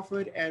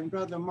Crawford, and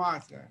Brother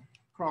Martha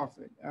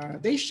Crawford.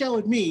 They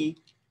showed me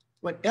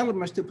what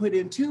elements to put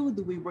into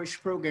the We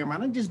Worship program. I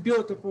don't just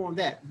build upon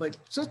that, but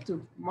Sister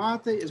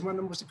Martha is one of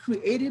the most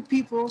creative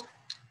people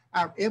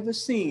I've ever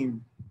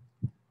seen.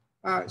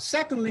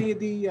 Secondly,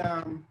 the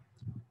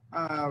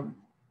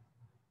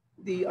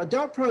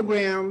adult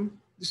program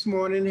this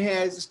morning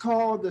it's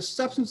called The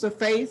Substance of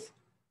Faith,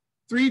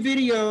 3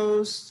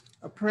 videos,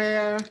 a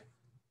prayer,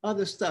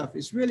 other stuff.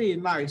 It's really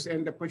nice.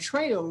 And the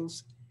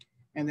portrayals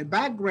and the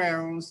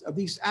backgrounds of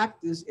these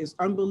actors is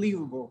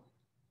unbelievable.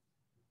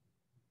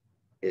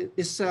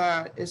 It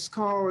showed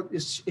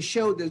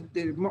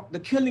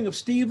the killing of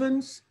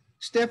Stephens,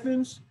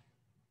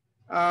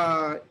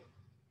 the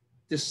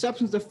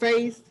substance of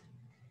faith,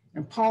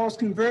 and Paul's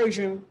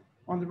conversion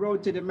on the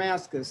road to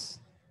Damascus.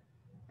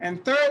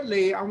 And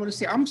thirdly, I want to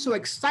say I'm so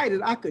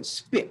excited I could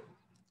spit,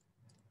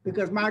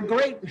 because my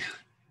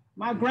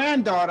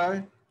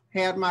granddaughter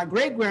had my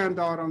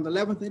great-granddaughter on the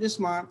 11th of this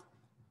month.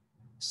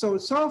 So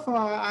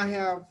far I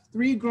have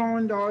 3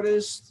 grown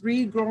daughters,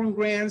 3 grown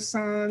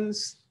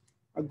grandsons,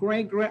 a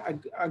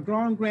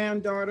grown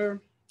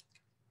granddaughter,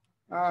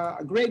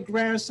 a great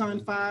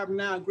grandson, 5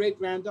 now, a great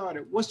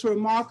granddaughter. What's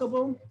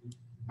remarkable?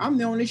 I'm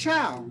the only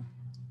child.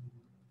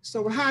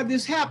 So how did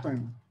this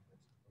happen?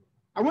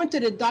 I went to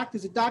the doctor.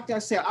 The doctor, I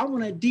said, I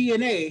want a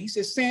DNA. He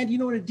said, Sandy, you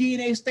know what a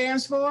DNA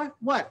stands for?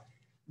 What?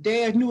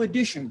 Dad's new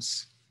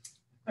additions.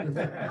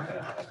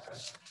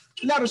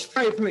 Let us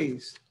pray,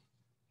 please.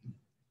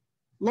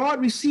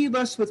 Lord, receive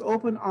us with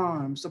open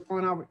arms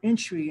upon our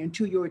entry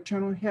into your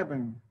eternal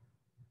heaven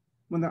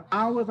when the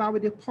hour of our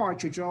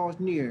departure draws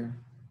near.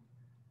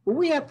 For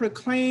we have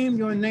proclaimed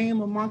your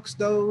name amongst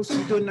those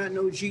who do not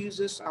know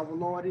Jesus, our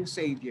Lord and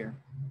Savior.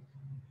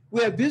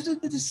 We have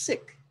visited the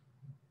sick,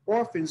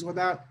 orphans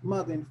without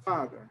mother and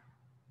father,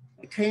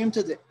 and came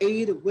to the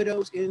aid of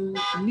widows in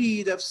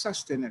need of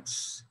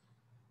sustenance.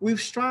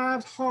 We've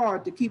strived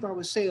hard to keep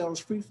ourselves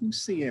free from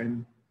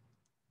sin.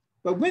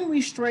 But when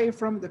we stray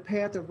from the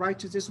path of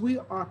righteousness, we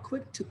are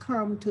quick to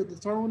come to the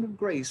throne of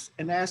grace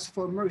and ask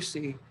for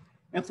mercy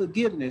and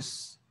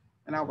forgiveness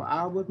in our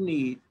hour of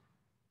need.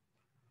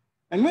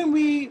 And when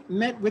we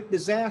met with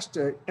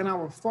disaster in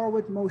our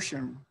forward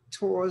motion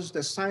towards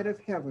the sight of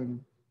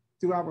heaven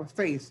through our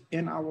faith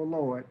in our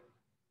Lord,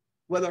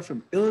 whether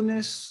from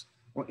illness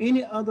or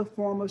any other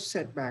form of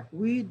setback,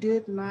 we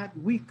did not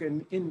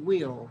weaken in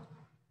will,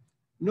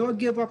 nor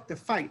give up the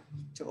fight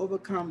to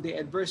overcome the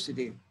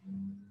adversity.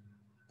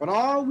 But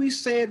all we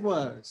said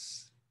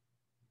was,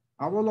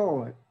 our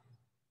Lord,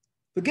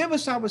 forgive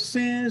us our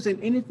sins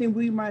and anything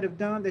we might have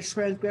done that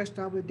transgressed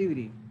our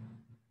duty.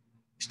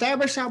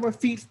 Establish our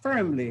feet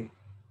firmly.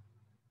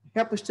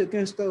 Help us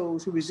against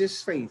those who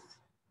resist faith.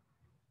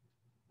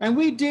 And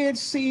we did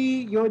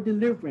see your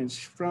deliverance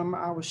from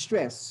our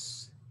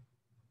stress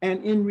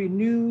and in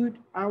renewed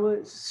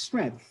our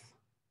strength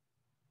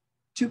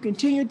to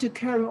continue to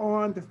carry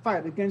on the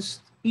fight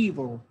against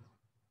evil,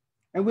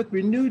 and with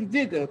renewed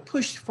vigor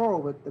push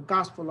forward the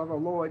gospel of our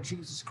Lord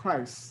Jesus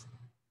Christ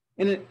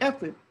in an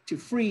effort to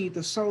free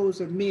the souls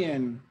of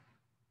men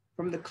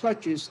from the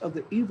clutches of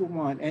the evil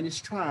one and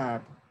his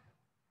tribe.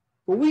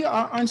 For we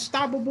are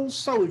unstoppable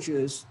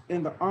soldiers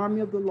in the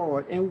army of the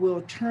Lord and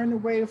will turn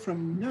away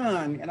from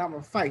none in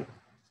our fight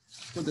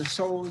for the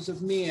souls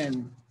of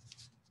men.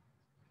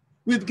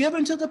 We've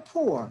given to the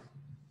poor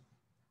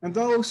and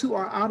those who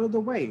are out of the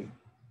way.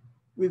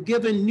 We've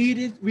given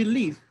needed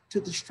relief to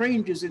the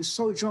strangers and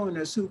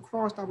sojourners who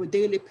crossed our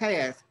daily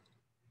path,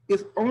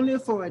 if only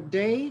for a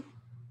day,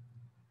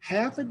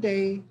 half a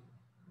day,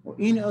 or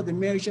any other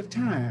measure of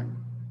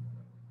time.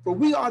 For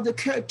we are the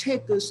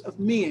caretakers of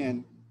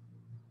men,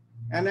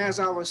 and as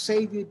our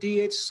Savior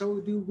did, so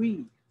do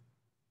we.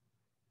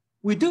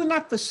 We do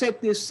not forsake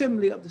the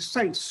assembly of the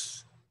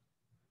saints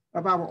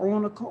of our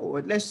own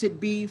accord, lest it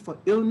be for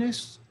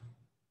illness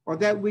or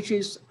that which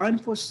is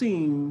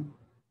unforeseen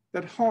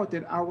that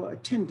halted our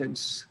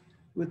attendance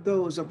with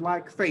those of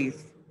like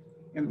faith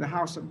in the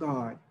house of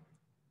God,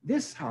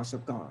 this house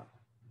of God.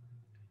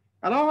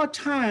 At all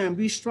times,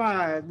 we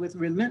strive with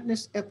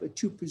relentless effort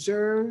to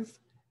preserve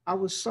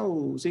our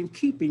souls in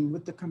keeping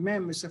with the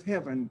commandments of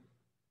heaven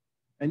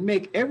and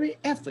make every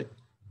effort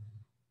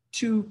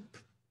to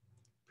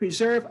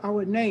preserve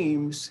our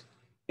names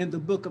in the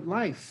book of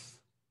life.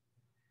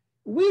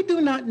 We do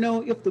not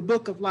know if the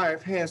book of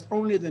life has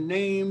only the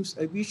names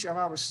of each of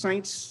our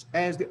saints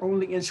as the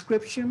only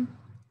inscription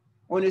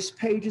on its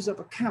pages of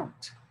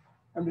account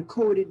and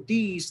recorded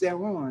deeds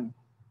thereon.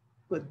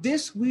 But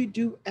this we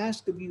do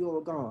ask of you,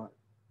 O God,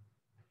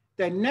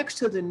 that next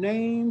to the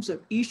names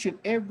of each and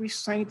every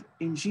saint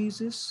in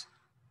Jesus,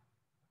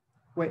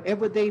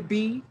 wherever they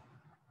be,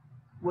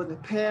 whether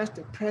past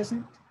or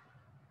present,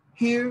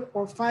 here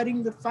or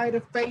fighting the fight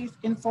of faith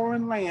in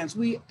foreign lands,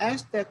 we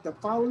ask that the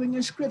following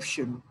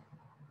inscription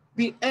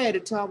be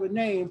added to our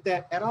names,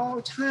 that at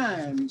all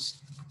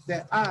times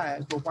their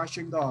eyes were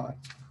watching God.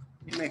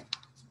 Amen.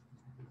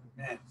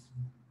 Amen.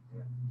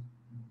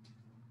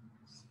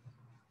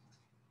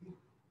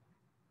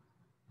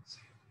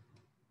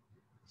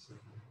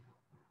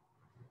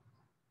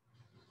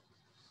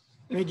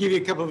 Let me give you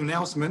a couple of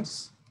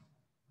announcements.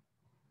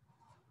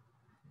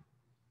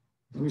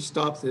 Let me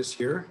stop this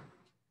here.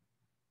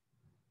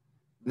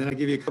 And then I'll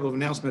give you a couple of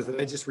announcements that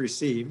I just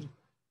received.